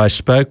fact, I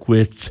spoke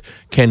with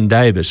Ken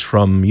Davis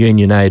from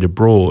Union Aid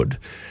Abroad,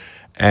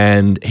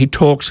 and he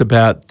talks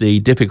about the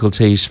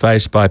difficulties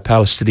faced by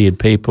Palestinian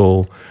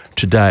people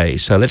today.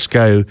 So let's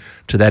go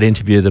to that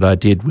interview that I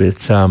did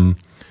with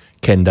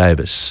Ken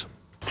Davis.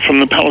 From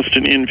the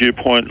Palestinian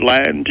viewpoint,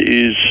 land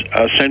is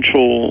a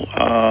central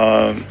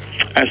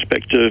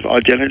aspect of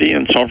identity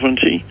and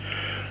sovereignty.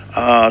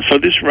 So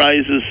this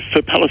raises,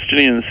 for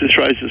Palestinians, this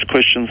raises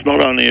questions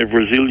not only of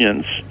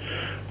resilience,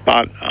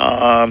 but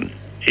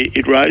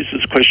it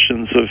raises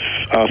questions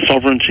of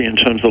sovereignty in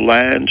terms of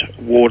land,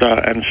 water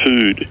and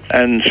food,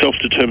 and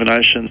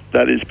self-determination,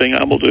 that is being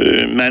able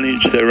to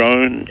manage their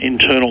own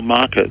internal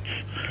markets,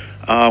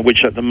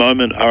 which at the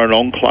moment are an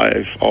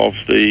enclave of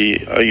the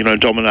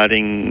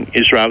dominating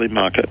Israeli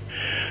market.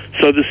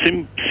 So the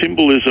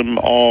symbolism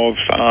of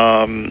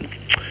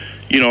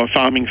a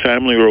farming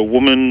family or a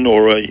woman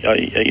or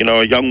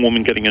a young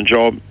woman getting a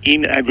job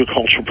in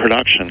agricultural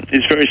production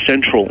is very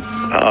central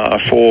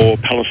for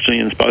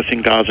Palestinians both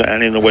in Gaza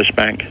and in the West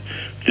Bank.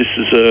 This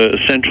is a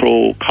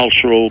central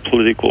cultural,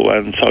 political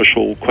and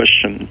social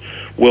question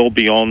well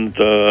beyond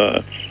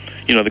the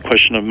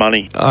question of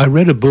money. I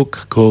read a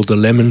book called The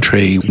Lemon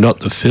Tree, not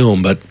the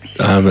film, but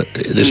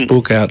this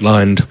book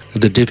outlined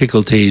the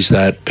difficulties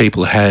that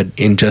people had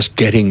in just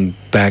getting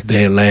back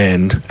their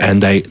land,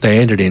 and they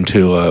entered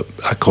into a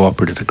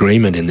cooperative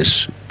agreement in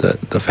this,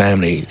 the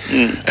family,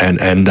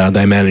 and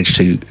they managed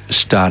to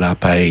start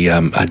up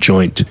a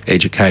joint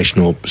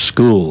educational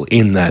school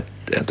in that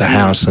the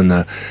house and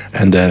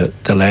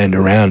the land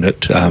around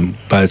it,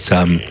 both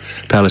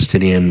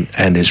Palestinian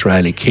and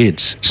Israeli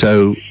kids.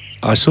 So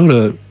I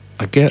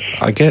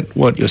get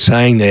what you're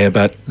saying there,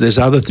 but there's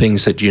other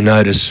things that you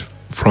notice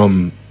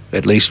from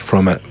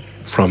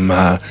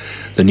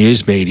the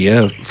news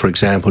media. For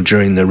example,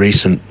 during the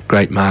recent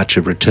Great March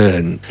of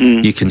Return,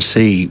 you can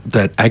see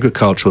that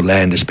agricultural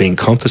land is being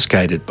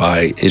confiscated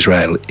by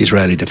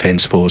Israeli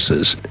Defence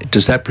Forces.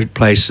 Does that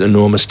place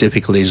enormous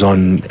difficulties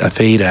on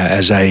AFIDA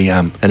as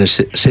an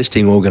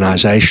assisting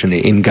organisation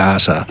in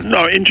Gaza?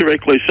 No,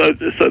 indirectly. So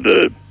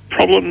the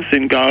problems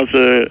in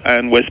Gaza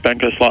and West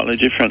Bank are slightly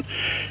different.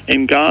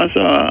 In Gaza,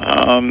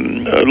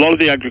 a lot of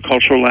the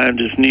agricultural land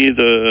is near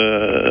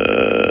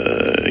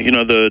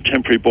the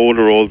temporary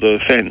border or the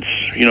fence,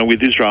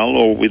 with Israel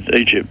or with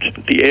Egypt.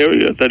 The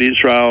area that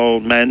Israel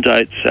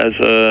mandates as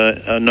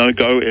a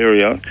no-go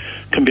area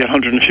can be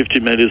 150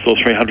 metres or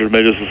 300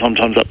 metres or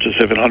sometimes up to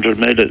 700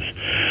 metres.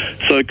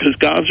 So, because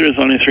Gaza is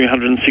only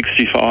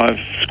 365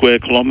 square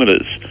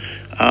kilometres,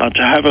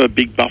 to have a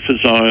big buffer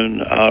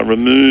zone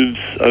removes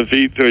a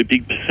very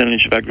big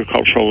percentage of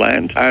agricultural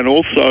land. And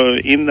also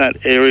in that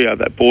area,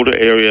 that border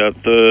area,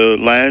 the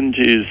land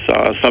is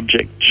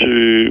subject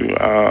to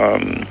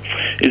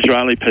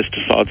Israeli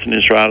pesticides and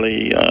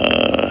Israeli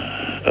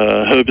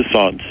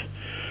herbicides.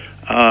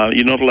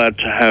 You're not allowed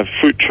to have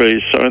fruit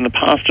trees. So in the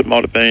past it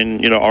might have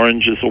been,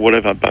 oranges or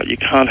whatever, but you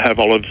can't have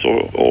olives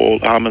or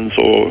almonds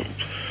or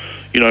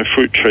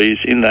fruit trees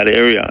in that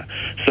area.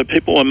 So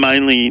people are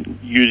mainly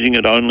using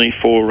it only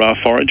for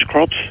forage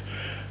crops.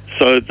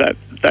 So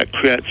that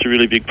creates a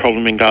really big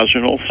problem in Gaza,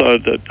 and also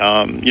that,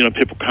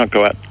 people can't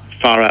go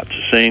far out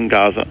to sea in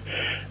Gaza.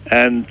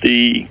 And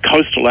the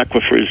coastal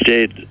aquifer is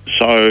dead.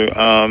 So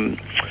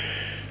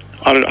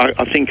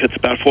I think it's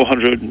about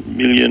 400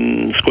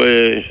 million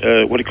square,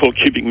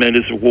 cubic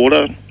metres of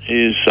water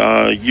is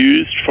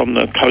used from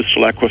the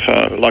coastal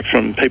aquifer, like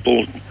from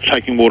people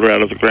taking water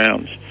out of the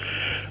ground.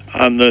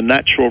 And the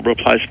natural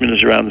replacement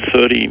is around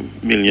 30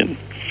 million.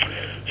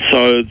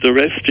 So the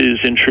rest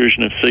is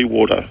intrusion of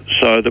seawater.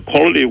 So the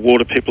quality of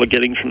water people are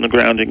getting from the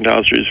ground in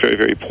Gaza is very,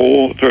 very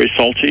poor, very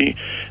salty.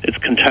 It's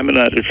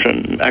contaminated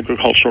from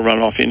agricultural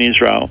runoff in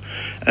Israel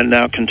and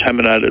now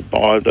contaminated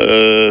by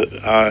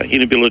the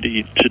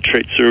inability to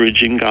treat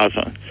sewage in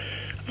Gaza.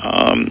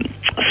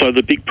 So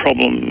the big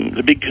problem,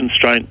 the big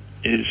constraint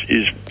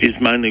is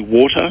mainly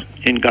water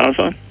in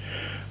Gaza.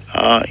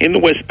 In the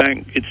West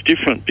Bank, it's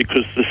different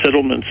because the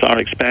settlements are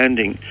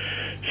expanding.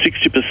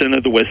 60%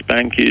 of the West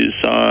Bank is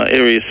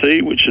Area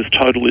C, which is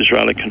total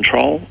Israeli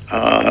control.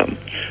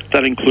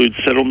 That includes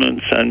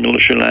settlements and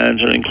military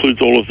lands, and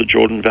includes all of the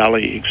Jordan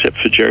Valley except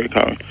for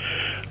Jericho.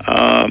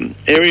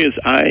 Areas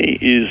A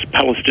is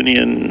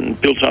Palestinian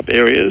built-up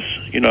areas,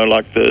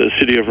 like the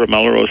city of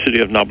Ramallah or city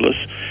of Nablus.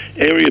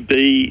 Area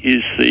B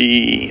is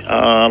the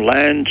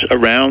land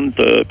around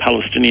the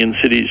Palestinian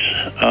cities,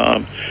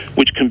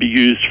 which can be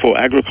used for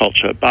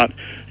agriculture. But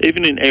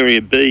even in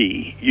Area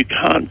B, you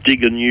can't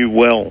dig a new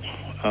well,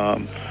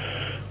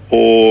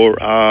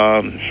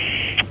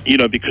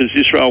 because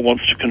Israel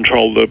wants to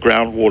control the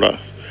groundwater.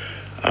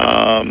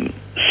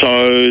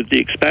 So the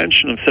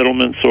expansion of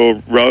settlements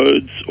or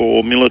roads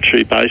or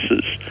military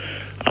bases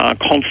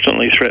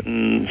constantly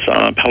threatens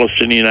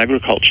Palestinian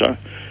agriculture.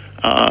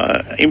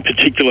 In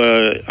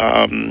particular,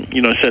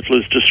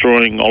 settlers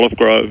destroying olive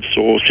groves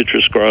or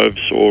citrus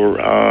groves or,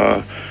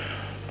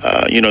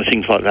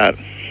 things like that.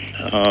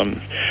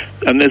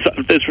 And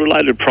there's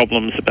related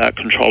problems about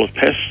control of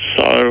pests.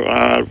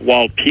 So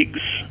wild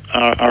pigs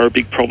are a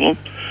big problem.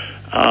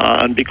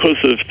 And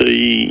because of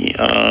the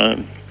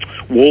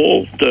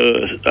wall,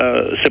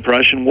 the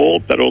separation wall,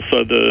 but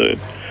also the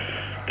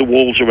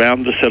walls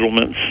around the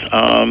settlements,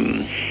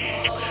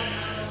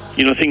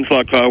 things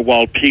like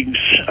wild pigs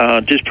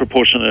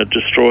disproportionately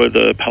destroy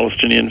the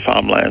Palestinian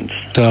farmlands.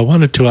 So I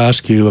wanted to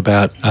ask you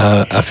about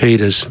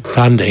AFIDA's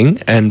funding,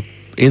 and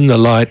in the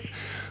light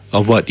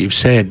of what you've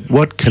said,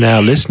 what can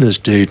our listeners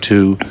do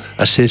to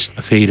assist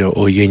AFIDA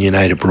or Union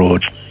Aid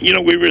Abroad?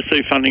 We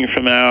receive funding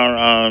from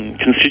our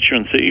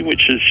constituency,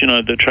 which is,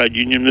 the trade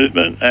union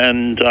movement,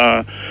 and,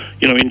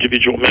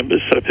 individual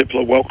members. So people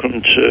are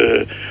welcome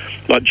to,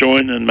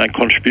 join and make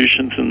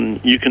contributions, and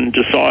you can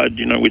decide,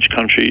 which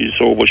countries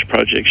or which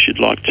projects you'd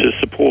like to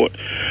support.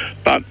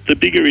 But the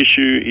bigger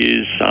issue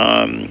is,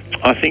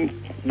 I think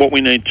what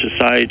we need to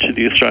say to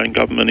the Australian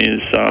government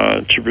is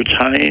to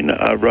retain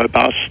a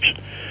robust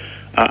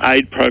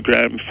aid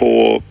program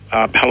for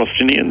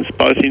Palestinians,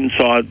 both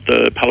inside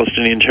the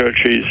Palestinian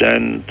territories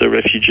and the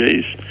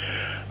refugees.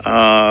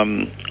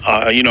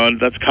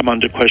 That's come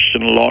under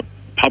question a lot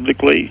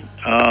publicly,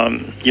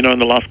 in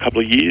the last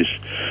couple of years.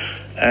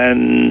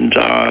 And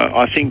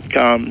I think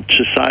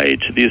to say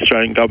to the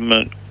Australian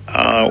government,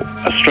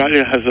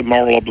 Australia has a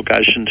moral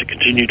obligation to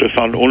continue to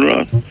fund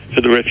UNRWA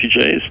for the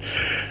refugees,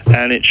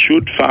 and it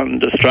should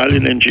fund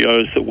Australian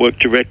NGOs that work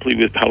directly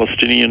with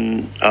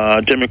Palestinian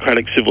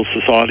democratic civil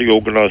society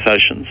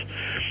organisations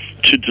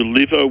to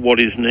deliver what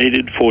is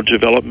needed for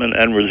development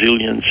and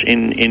resilience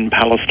in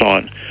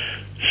Palestine.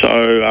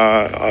 So,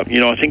 I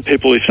think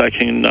people, if they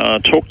can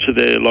talk to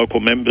their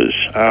local members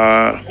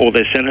or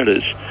their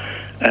senators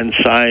and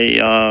say,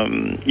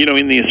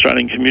 in the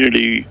Australian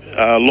community,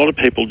 a lot of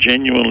people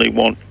genuinely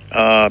want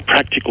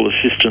practical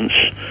assistance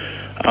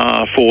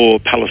for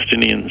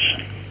Palestinians.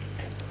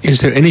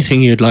 Is there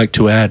anything you'd like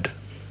to add?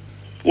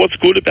 What's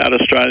good about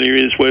Australia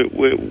is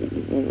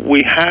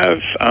we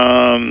have,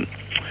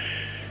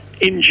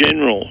 in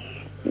general,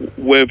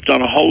 we've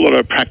done a whole lot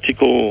of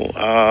practical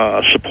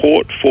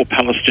support for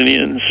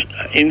Palestinians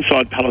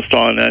inside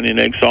Palestine and in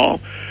exile.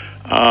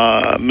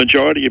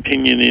 Majority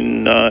opinion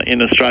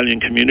in Australian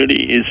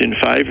community is in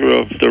favour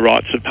of the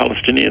rights of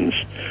Palestinians,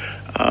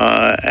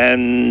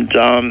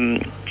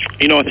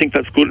 I think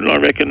that's good, and I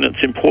reckon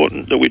it's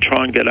important that we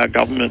try and get our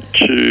government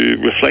to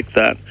reflect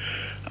that,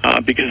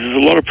 because there's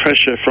a lot of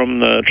pressure from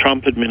the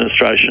Trump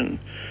administration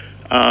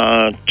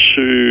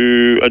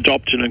to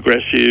adopt an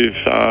aggressive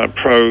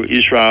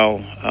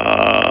pro-Israel,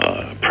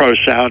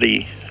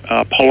 pro-Saudi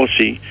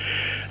policy,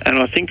 and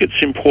I think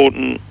it's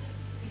important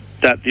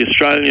that the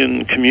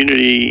Australian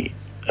community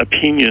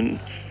opinion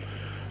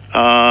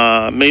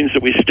means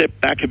that we step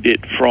back a bit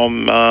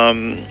from,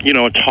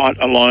 a tight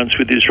alliance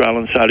with Israel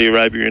and Saudi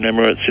Arabia and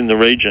Emirates in the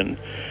region,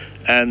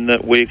 and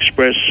that we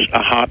express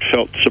a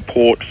heartfelt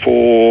support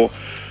for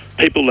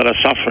people that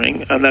are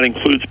suffering, and that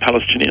includes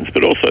Palestinians,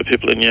 but also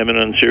people in Yemen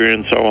and Syria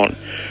and so on.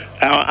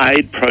 Our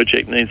aid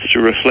project needs to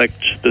reflect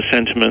the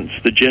sentiments,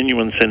 the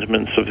genuine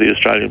sentiments of the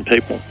Australian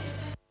people.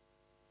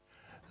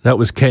 That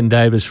was Ken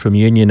Davis from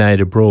Union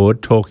Aid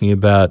Abroad talking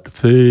about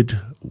food,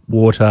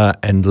 water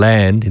and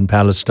land in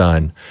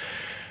Palestine.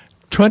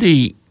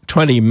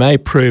 2020 may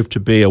prove to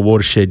be a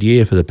watershed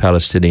year for the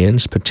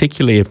Palestinians,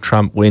 particularly if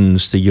Trump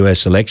wins the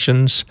US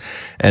elections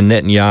and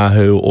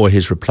Netanyahu or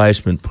his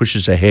replacement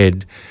pushes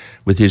ahead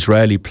with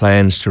Israeli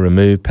plans to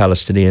remove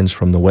Palestinians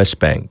from the West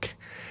Bank.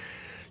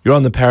 You're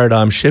on The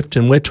Paradigm Shift,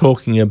 and we're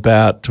talking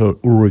about or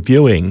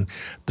reviewing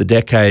the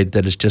decade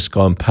that has just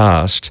gone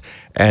past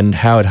and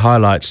how it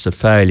highlights the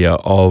failure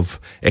of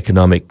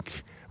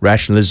economic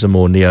rationalism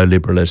or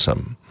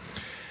neoliberalism.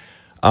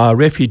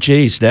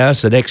 Refugees now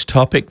is the next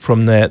topic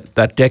from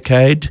that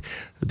decade.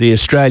 The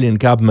Australian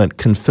government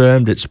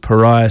confirmed its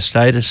pariah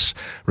status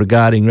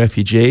regarding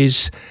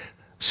refugees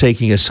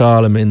seeking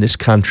asylum in this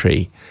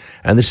country.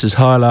 And this is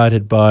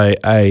highlighted by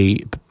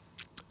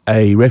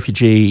a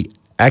refugee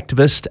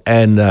activist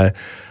and a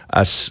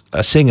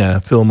singer,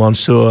 Phil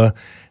Mansour,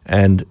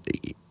 and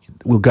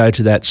we'll go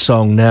to that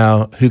song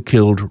now, Who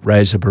Killed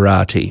Reza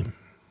Barati?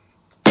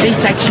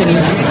 These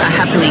actions are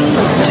happening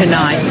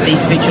tonight.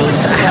 These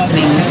vigils are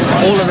happening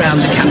all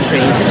around the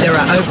country. There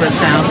are over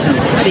 1,000.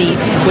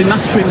 We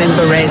must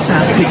remember Reza,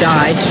 who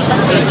died,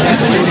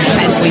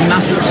 and we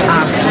must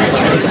ask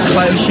for the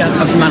closure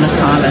of Manus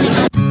Island.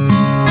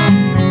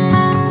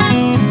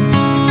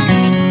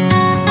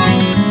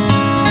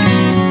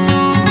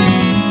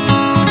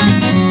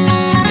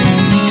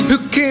 Who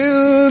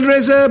killed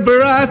Reza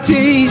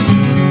Barati?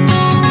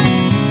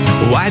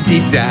 Why did he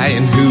die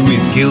and who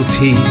is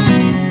guilty?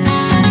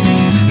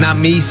 Not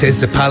me, says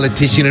the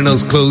politician in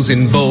those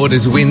closing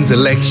borders wins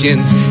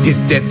elections.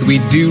 His death we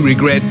do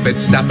regret, but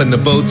stopping the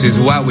boats is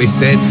what we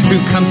said. Who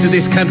comes to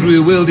this country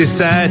we will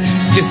decide.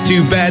 It's just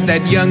too bad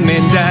that young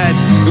man died.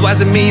 It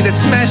wasn't me that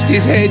smashed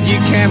his head, you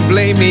can't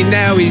blame me,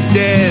 now he's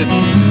dead.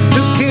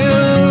 Who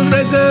killed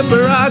Reza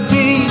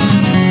Barati?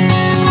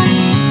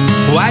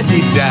 Why did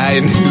he die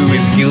and who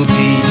is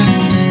guilty?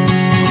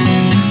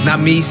 Not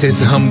me, says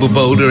the humble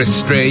voter,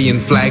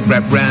 Australian flag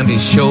wrapped round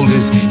his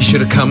shoulders. He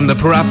should have come the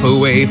proper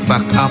way.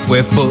 Fuck up,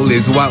 we're full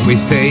is what we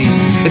say.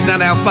 It's not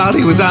our fault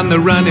he was on the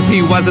run. If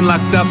he wasn't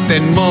locked up,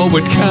 then more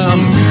would come.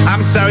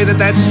 I'm sorry that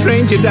that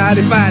stranger died.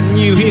 If I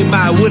knew him,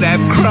 I would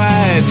have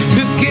cried.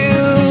 Who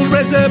killed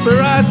Reza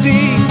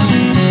Barati?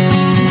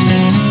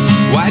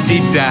 Why did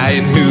he die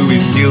and who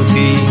is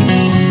guilty?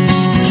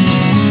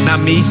 Not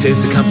me,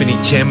 says the company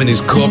chairman whose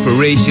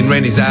corporation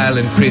ran his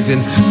island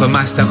prison. For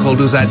my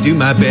stockholders, I do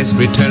my best,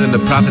 returning the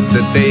profits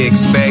that they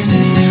expect.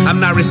 I'm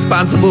not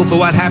responsible for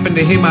what happened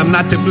to him. I'm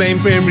not to blame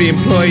for every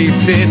employee's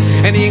sin.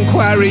 Any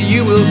inquiry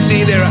you will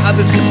see, there are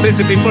others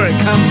complicit before it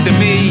comes to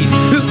me.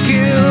 Who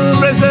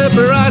killed Reza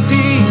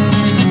Barati?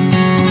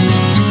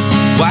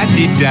 Why did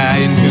he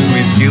die and who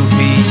is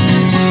guilty?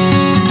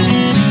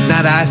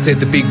 Not I, said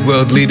the big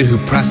world leader who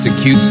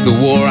prosecutes the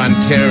war on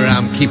terror.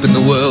 I'm keeping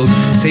the world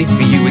safe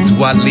for you, it's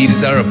what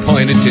leaders are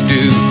appointed to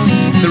do.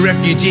 The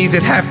refugees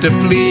that have to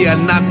flee are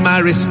not my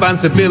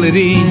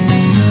responsibility.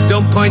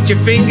 Don't point your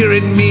finger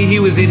at me, he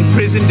was in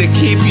prison to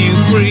keep you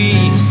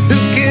free. Who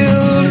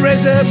killed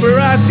Reza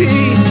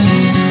Barati?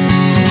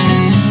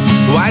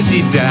 Why did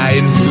he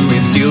die and who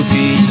is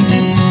guilty?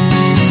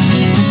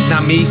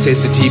 Not me,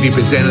 says the TV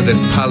presenter that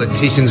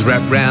politicians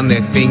wrap round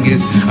their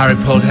fingers. I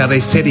report how they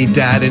said he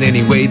died, and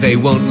anyway they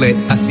won't let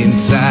us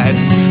inside.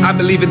 I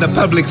believe in the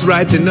public's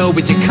right to know,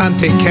 but you can't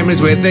take cameras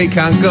where they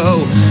can't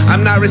go.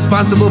 I'm not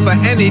responsible for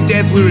any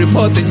death, we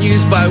report the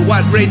news by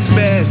what rates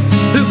best.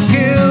 Who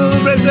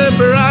killed Reza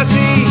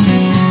Barati?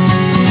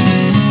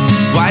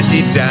 Why did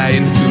he die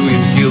and who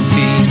is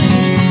guilty?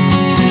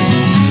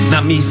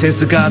 Not me, says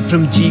the guard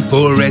from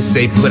G4S.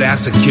 They put our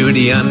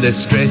security under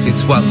stress.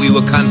 It's what we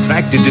were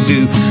contracted to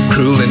do.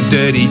 Cruel and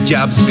dirty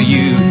jobs for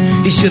you.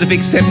 He should have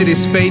accepted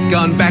his fate,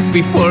 gone back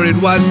before it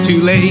was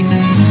too late.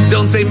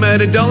 Don't say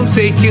murder, don't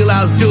say kill.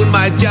 I was doing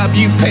my job,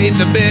 you paid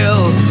the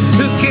bill.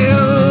 Who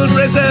killed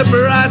Reza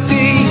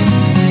Barati?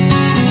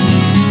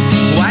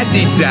 Why did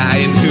he die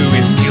and who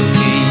is guilty?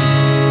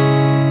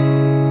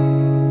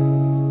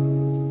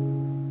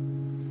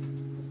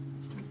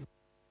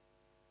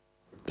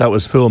 That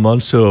was Phil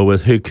Mansour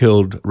with Who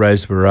Killed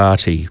Reza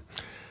Barati.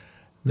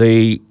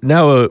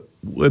 Now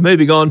we're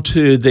moving on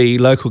to the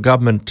local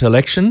government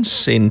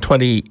elections in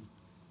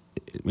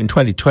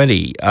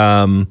 2020,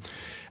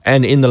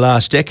 and in the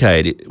last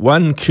decade.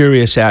 One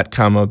curious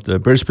outcome of the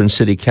Brisbane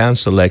City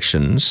Council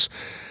elections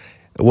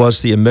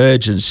was the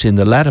emergence in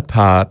the latter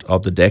part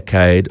of the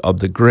decade of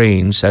the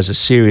Greens as a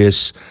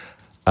serious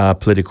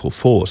political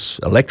force,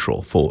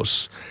 electoral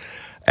force,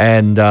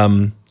 and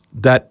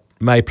that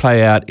may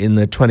play out in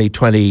the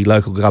 2020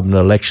 local government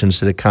elections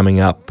that are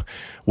coming up,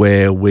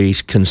 where we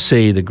can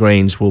see the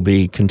Greens will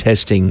be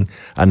contesting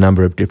a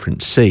number of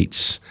different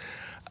seats.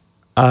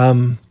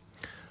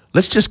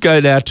 Let's just go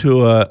now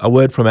to a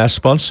word from our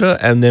sponsor,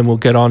 and then we'll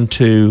get on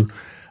to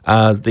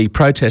the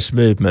protest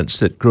movements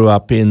that grew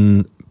up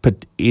in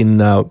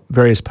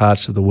various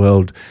parts of the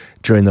world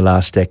during the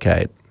last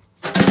decade.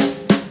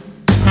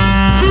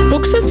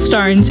 Books at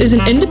Stones is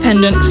an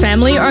independent,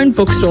 family-owned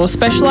bookstore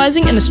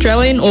specialising in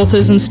Australian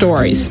authors and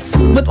stories,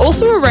 with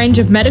also a range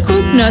of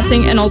medical,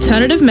 nursing and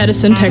alternative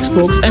medicine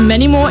textbooks and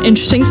many more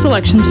interesting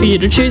selections for you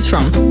to choose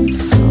from.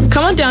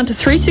 Come on down to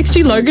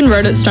 360 Logan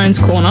Road at Stones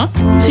Corner,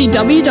 see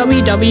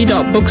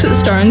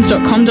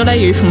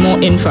www.booksatstones.com.au for more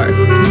info.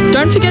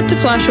 Don't forget to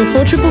flash your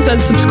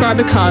 4ZZZ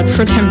subscriber card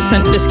for a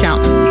 10%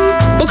 discount.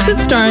 Books at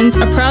Stones,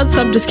 a proud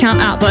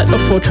sub-discount outlet of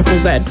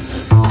 4ZZZ.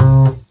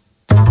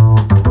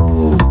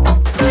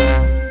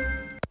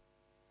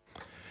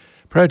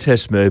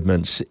 Protest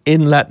movements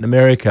in Latin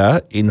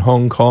America, in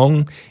Hong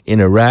Kong,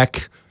 in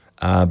Iraq,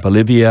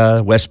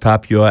 Bolivia, West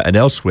Papua and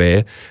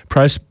elsewhere,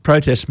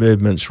 protest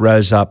movements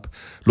rose up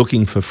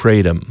looking for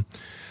freedom.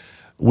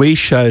 We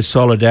show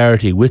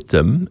solidarity with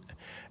them,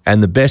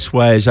 and the best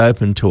way is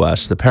open to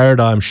us. The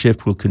paradigm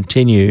shift will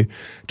continue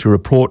to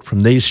report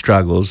from these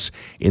struggles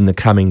in the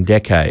coming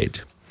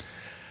decade.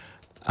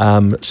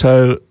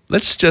 So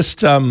let's just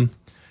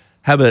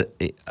have a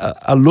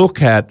look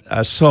at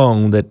a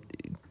song that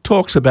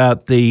talks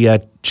about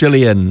the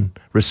Chilean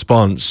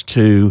response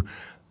to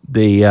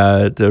the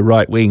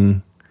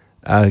right-wing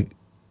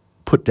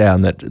put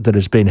down that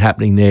has been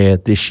happening there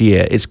this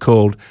year. It's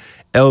called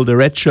El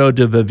Derecho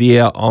de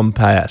Vivir en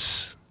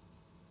Paz.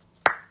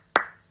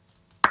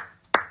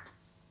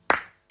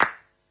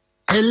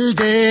 El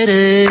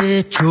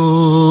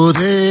derecho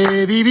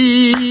de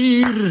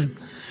vivir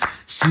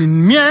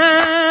sin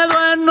miedo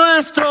en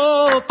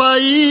nuestro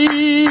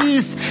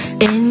país,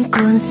 en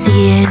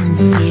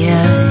conciencia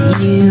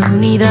y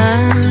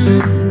unidad,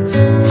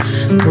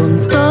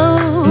 con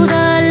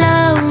toda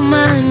la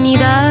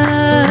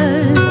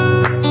humanidad.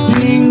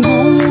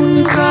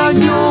 Ningún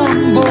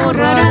cañón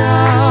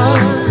borrará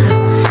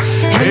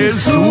el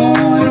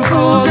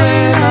surco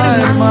de la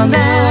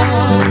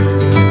hermandad.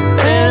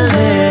 El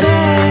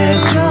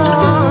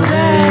derecho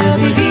de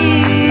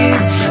vivir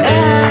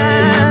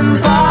en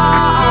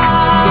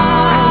paz,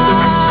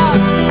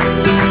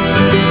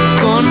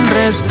 con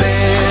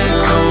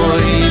respeto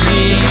y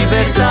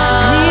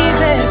libertad.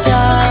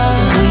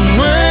 Un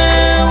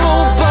nuevo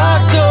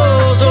pacto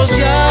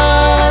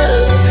social,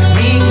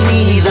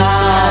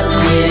 dignidad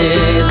y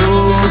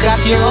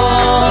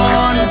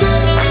educación,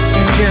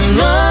 que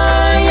no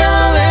haya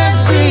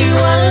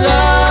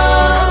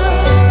desigualdad.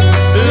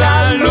 La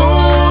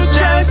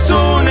lucha es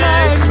una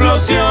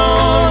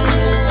explosión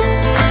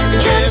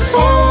que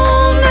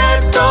funde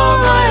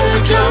todo el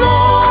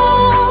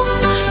clamor.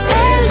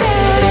 El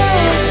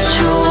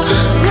derecho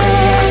de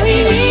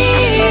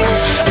vivir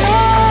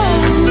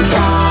en paz.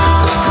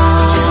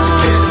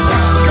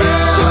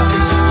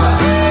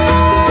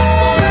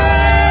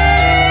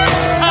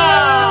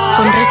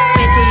 Con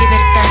respeto y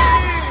libertad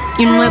y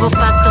un nuevo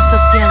pacto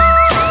social,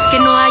 que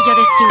no haya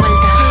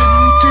desigualdad.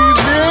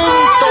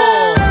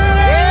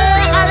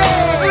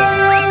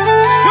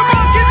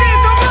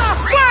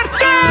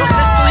 Los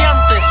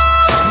estudiantes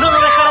no lo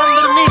dejarán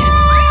dormir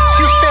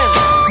si usted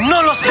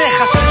no los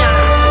deja soñar.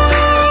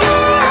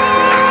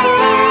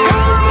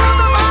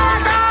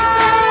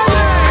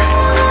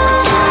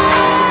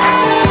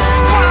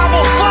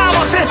 ¡Vamos,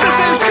 vamos! ¡Este es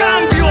el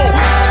cambio!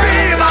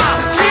 ¡Viva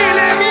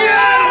Chile,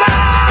 mierda!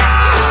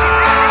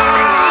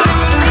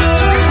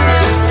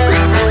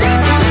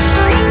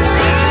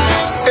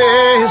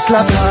 Es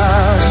la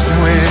paz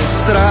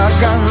nuestra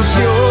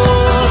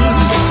canción.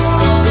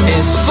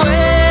 Es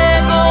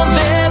fuego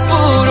de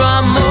puro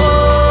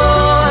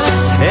amor.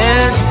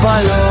 Es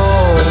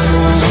palomar,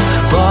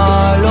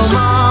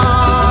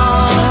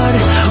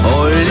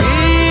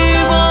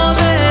 olivo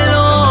del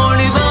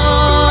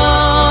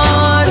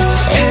olivar.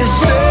 Es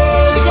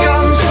el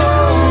canto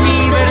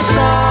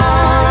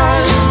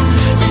universal,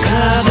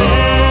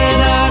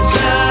 cadena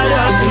que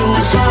hará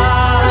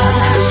triunfar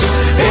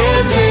el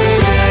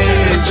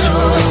derecho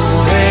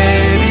de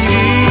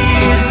vivir en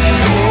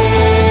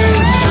paz.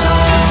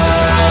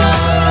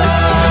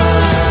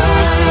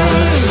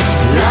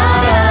 La,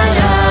 la, la,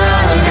 la,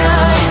 la,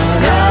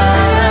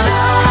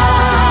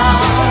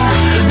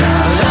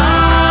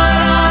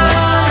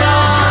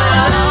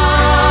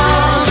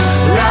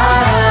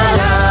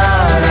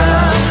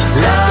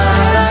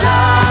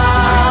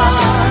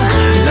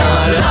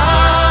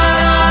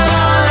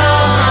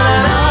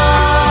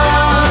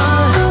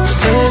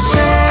 es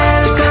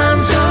el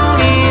canto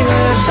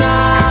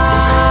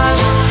universal,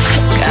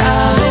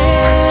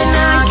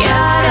 cadena que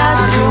hará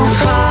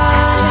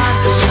triunfar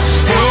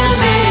el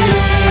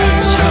derecho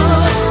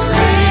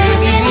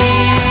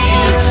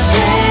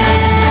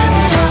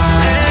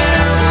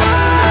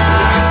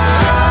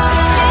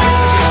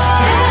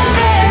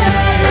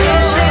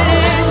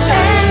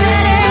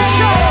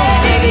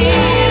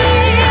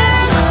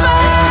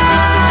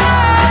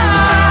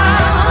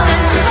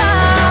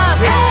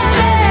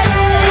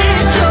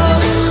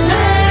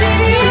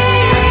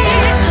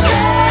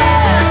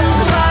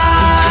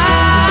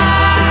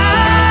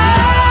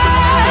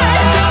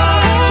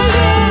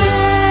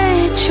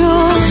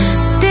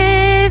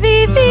de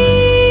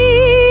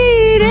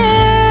vivir en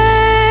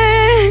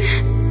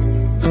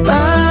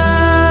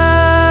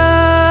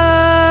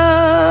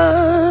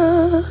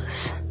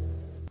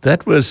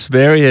That was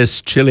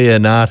various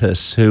Chilean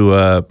artists who,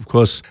 of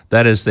course,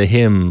 that is the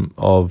hymn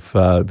of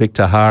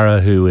Victor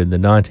Jara, who in the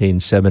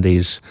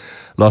 1970s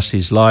lost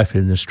his life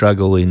in the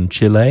struggle in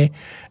Chile.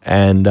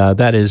 And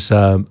that is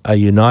a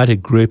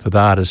united group of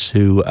artists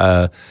who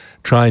are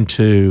trying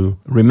to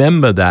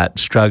remember that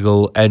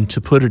struggle and to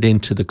put it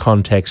into the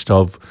context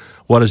of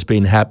what has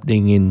been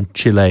happening in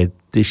Chile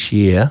this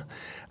year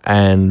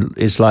and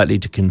is likely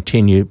to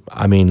continue,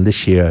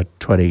 this year,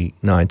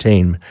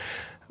 2019,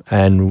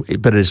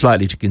 but it's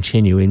likely to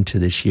continue into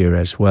this year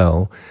as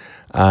well,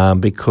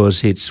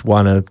 because it's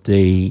one of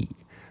the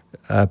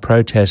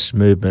protest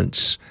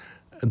movements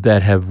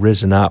that have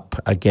risen up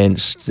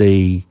against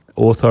the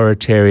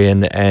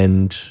authoritarian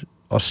and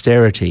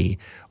austerity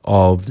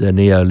of the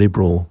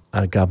neoliberal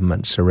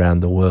governments around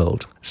the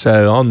world.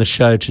 So on the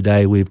show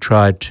today, we've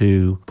tried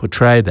to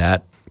portray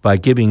that by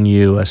giving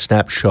you a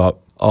snapshot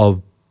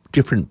of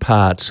different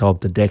parts of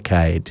the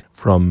decade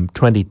from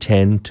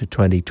 2010 to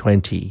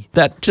 2020.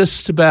 That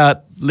just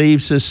about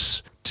leaves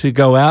us to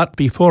go out.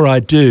 Before I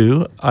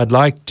do, I'd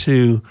like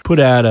to put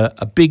out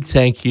a big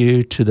thank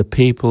you to the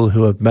people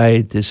who have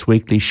made this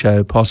weekly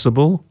show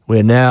possible.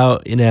 We're now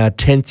in our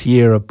 10th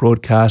year of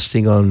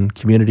broadcasting on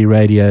community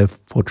radio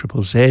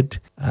 4ZZZ,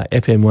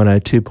 FM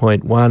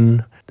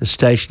 102.1. The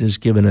station has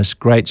given us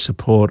great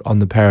support on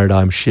the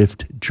paradigm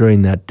shift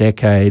during that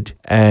decade.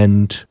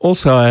 And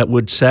also I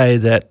would say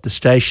that the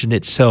station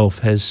itself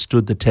has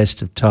stood the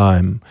test of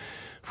time.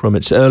 From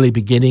its early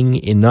beginning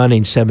in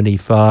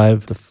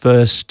 1975, the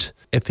first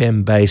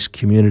FM-based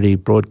community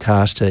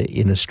broadcaster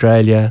in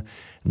Australia,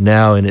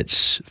 now in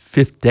its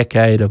 5th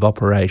decade of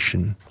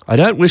operation. I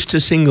don't wish to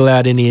single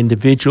out any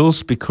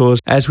individuals because,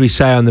 as we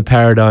say on the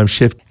paradigm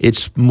shift,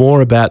 it's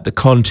more about the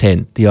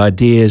content, the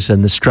ideas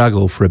and the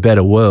struggle for a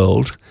better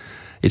world.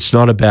 It's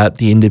not about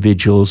the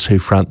individuals who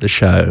front the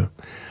show.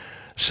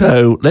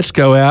 So let's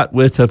go out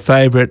with a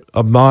favourite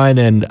of mine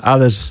and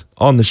others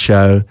on the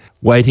show,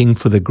 Waiting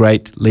for the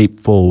Great Leap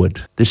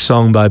Forward. This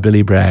song by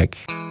Billy Bragg.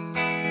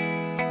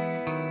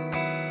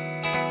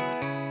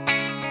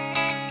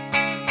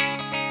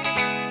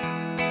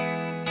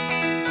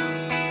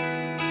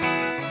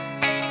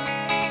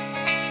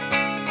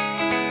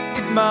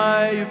 It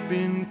may have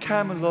been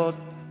Camelot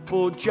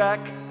for Jack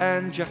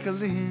and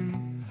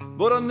Jacqueline,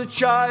 but on the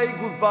Che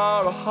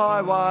Guevara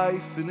highway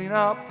filling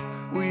up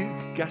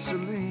with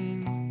gasoline.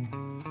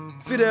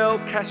 Fidel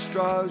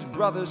Castro's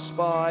brother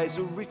spies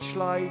a rich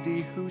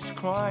lady who's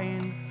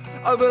crying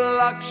over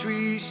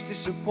luxury's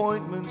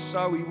disappointment,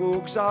 so he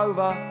walks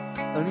over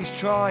and he's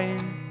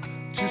trying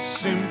to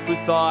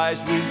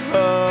sympathise with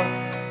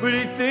her, but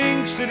he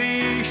thinks that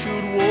he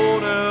should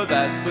warn her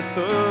that the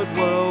third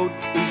world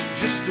is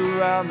just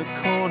around the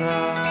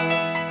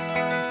corner.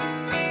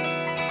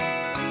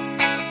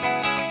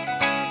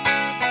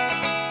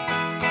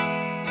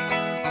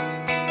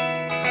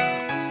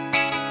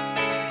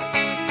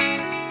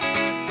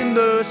 In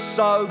the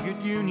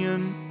Soviet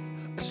Union,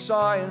 a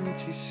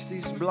scientist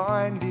is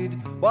blinded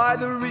by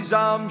the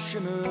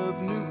resumption of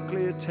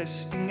nuclear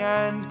testing,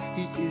 and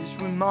he is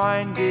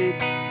reminded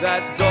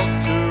that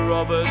Dr.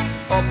 Robert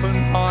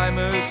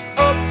Oppenheimer's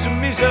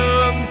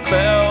optimism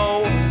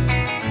fell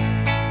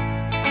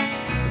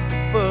at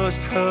the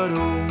first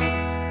hurdle.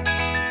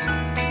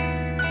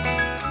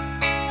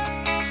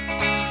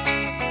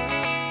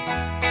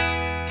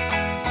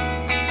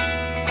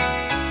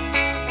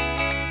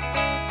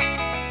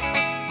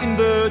 In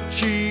the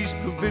cheese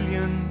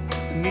pavilion,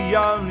 and the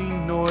only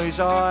noise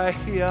I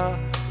hear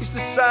is the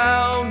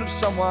sound of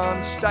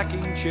someone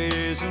stacking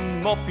chairs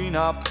and mopping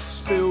up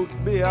spilled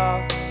beer,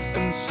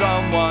 and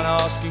someone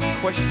asking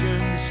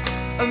questions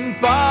and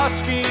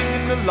basking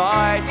in the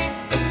light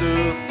of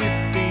the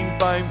 15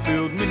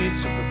 fame-filled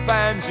minutes of the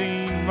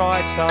fanzine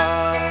writer.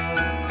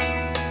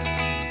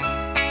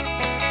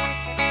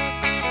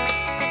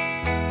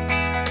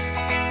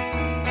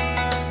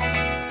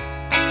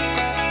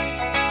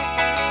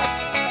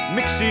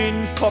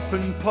 Mixing pop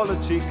and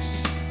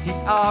politics, he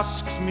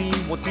asks me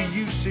what the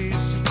use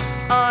is.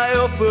 I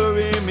offer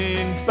him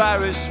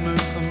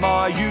embarrassment and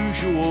my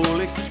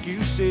usual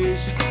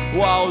excuses,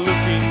 while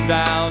looking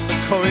down the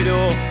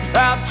corridor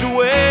out to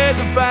where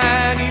the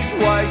van is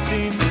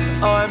waiting.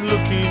 I'm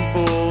looking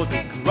for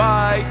the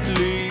great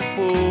leap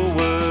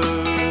forward.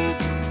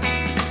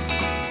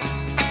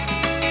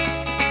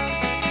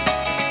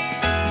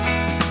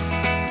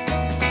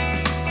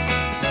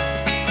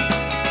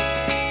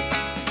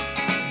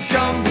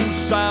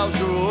 Sales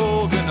are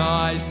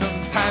organised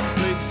and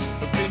pamphlets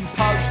have been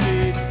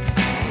posted.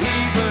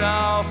 Even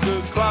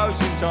after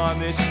closing time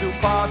there's still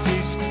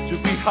parties to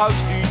be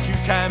hosted. You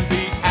can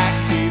be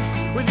active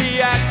with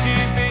the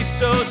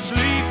activists, or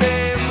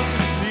sleeping with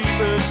the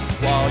sleepers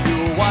while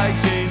you're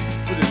waiting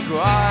for the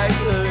great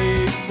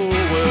leap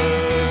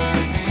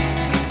forwards.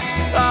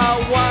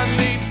 One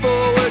leap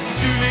forwards,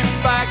 2 leaps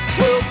back.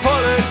 Will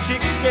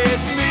politics get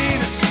me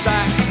the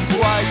sack?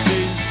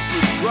 Waiting for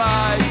the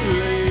great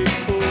leap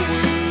forwards.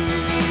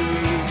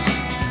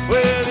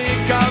 Well,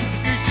 here comes the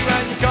future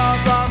and you can't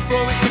run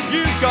from it. If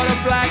you've got a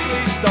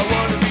blacklist, I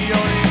want to be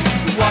on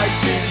it.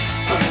 Waiting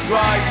for the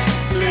great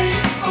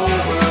leap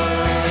forward.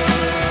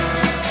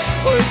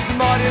 Oh, it's a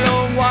mighty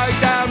long way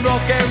down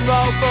rock and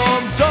roll,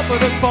 from top of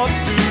the pops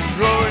to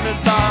drawing a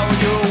thou. And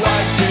you're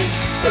waiting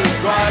for the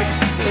great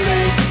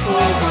leap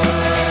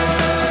forward.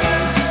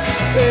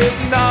 If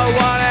no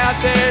one out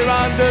there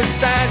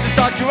understands, just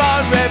start your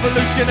own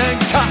revolution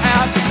and cut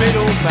out the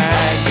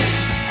middleman.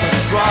 For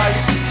the great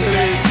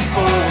leap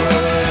forward.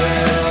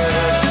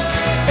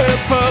 In a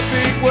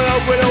perfect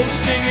world we'll all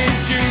sing in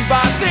tune,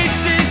 but this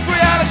is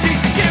reality,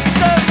 so give us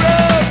a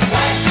room.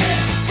 Waiting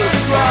for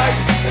the great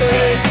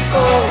leap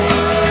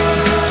forward.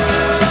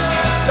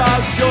 So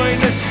join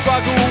the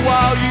struggle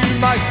while you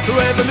make the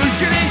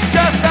revolution is just